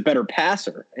 and he's a better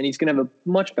passer, and he's going to have a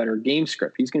much better game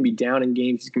script. He's going to be down in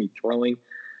games. He's going to be throwing.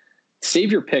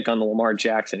 Save your pick on the Lamar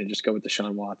Jackson and just go with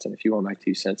Deshaun Watson if you want my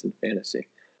 2 cents in fantasy.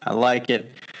 I like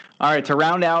it. All right, to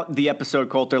round out the episode,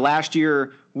 Colter, last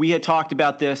year we had talked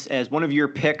about this as one of your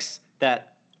picks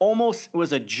that almost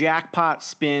was a jackpot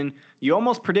spin. You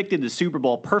almost predicted the Super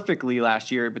Bowl perfectly last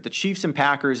year, but the Chiefs and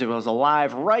Packers, it was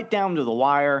alive right down to the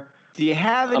wire. Do you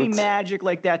have any magic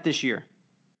like that this year?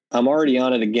 I'm already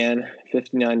on it again,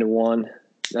 59-1.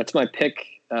 That's my pick.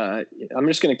 I'm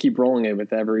just going to keep rolling it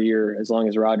with every year as long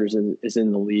as Rodgers is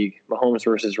in the league. Mahomes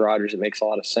versus Rodgers, it makes a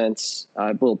lot of sense. I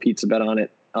have a little pizza bet on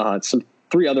it. Some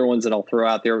 3 other ones that I'll throw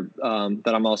out there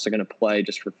that I'm also going to play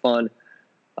just for fun,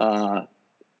 other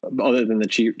than the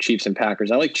Chiefs and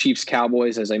Packers. I like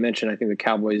Chiefs-Cowboys. As I mentioned, I think the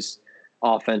Cowboys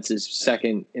offense is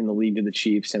 2nd in the league to the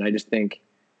Chiefs, and I just think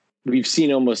we've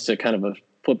seen almost a kind of a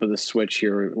flip of the switch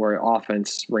here where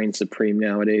offense reigns supreme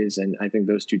nowadays, and I think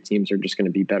those two teams are just going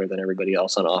to be better than everybody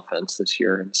else on offense this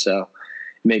year, and so it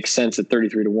makes sense at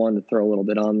 33-1 to throw a little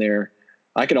bit on there.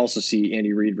 I could also see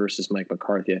Andy Reid versus Mike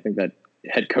McCarthy. I think that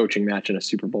head coaching match in a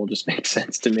Super Bowl just makes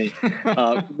sense to me.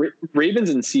 Ravens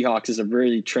and Seahawks is a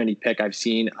really trendy pick I've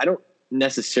seen. I don't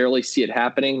necessarily see it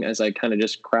happening as I kind of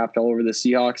just crapped all over the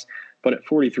Seahawks, but at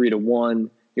 43-1,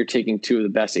 you're taking 2 of the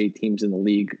best 8 teams in the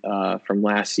league from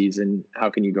last season. How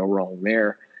can you go wrong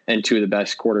there? And 2 of the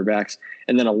best quarterbacks.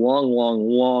 And then a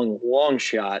long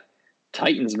shot,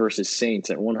 Titans versus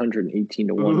Saints at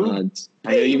 118-1 odds.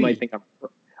 I know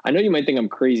you might think I'm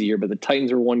crazy here, but the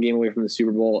Titans were 1 game away from the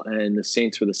Super Bowl, and the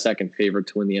Saints were the 2nd favorite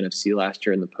to win the NFC last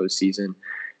year in the postseason.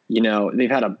 They've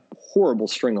had a horrible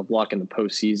string of luck in the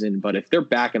postseason, but if they're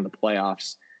back in the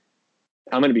playoffs,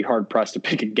 I'm going to be hard pressed to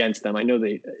pick against them. I know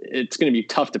it's going to be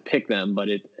tough to pick them, but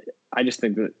I just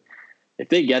think that if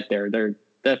they get there,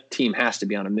 that team has to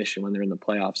be on a mission when they're in the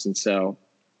playoffs, and so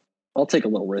I'll take a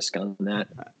little risk on that.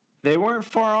 They weren't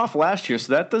far off last year,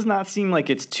 so that does not seem like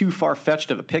it's too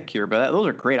far-fetched of a pick here, but those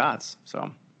are great odds.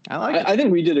 So I like it. I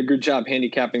think we did a good job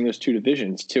handicapping those 2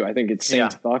 divisions, too. I think it's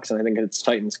Saints-Bucks, and I think it's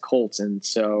Titans-Colts. And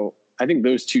so I think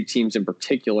those 2 teams in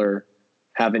particular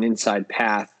have an inside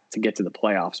path to get to the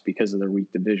playoffs because of their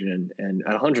weak division. And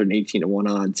at 118-1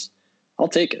 odds, I'll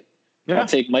take it. Yeah. I'll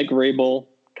take Mike Vrabel,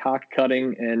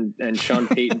 cock-cutting, and Sean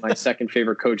Payton, my 2nd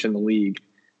favorite coach in the league,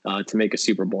 to make a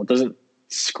Super Bowl. It doesn't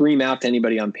scream out to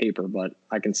anybody on paper, but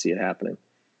I can see it happening.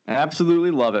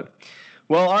 Absolutely love it.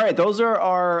 Well, all right, those are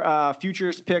our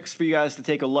futures picks for you guys to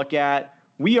take a look at.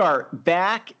 We are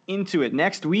back into it.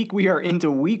 Next week, we are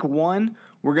into week 1.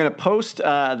 We're going to post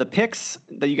the picks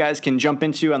that you guys can jump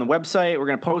into on the website. We're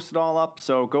going to post it all up,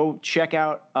 so go check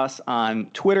out us on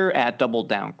Twitter at Double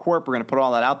Down Corp. We're going to put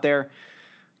all that out there.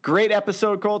 Great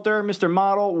episode, Colter. Mr.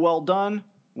 Model, well done.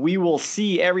 We will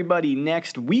see everybody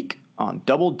next week on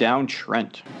Double Down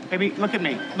Trent. Baby, look at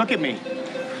me. Look at me.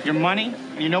 Your money,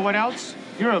 and you know what else?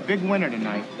 You're a big winner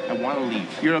tonight. I want to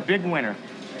leave. You're a big winner.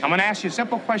 I'm going to ask you a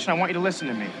simple question. I want you to listen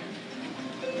to me.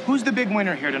 Who's the big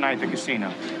winner here tonight at the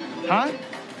casino? Huh?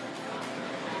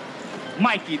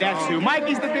 Mikey, that's who.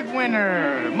 Mikey's the big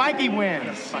winner. Mikey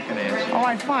wins. Fucking asshole. All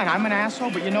right, fine. I'm an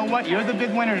asshole, but you know what? You're the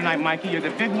big winner tonight, Mikey. You're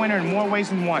the big winner in more ways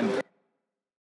than one.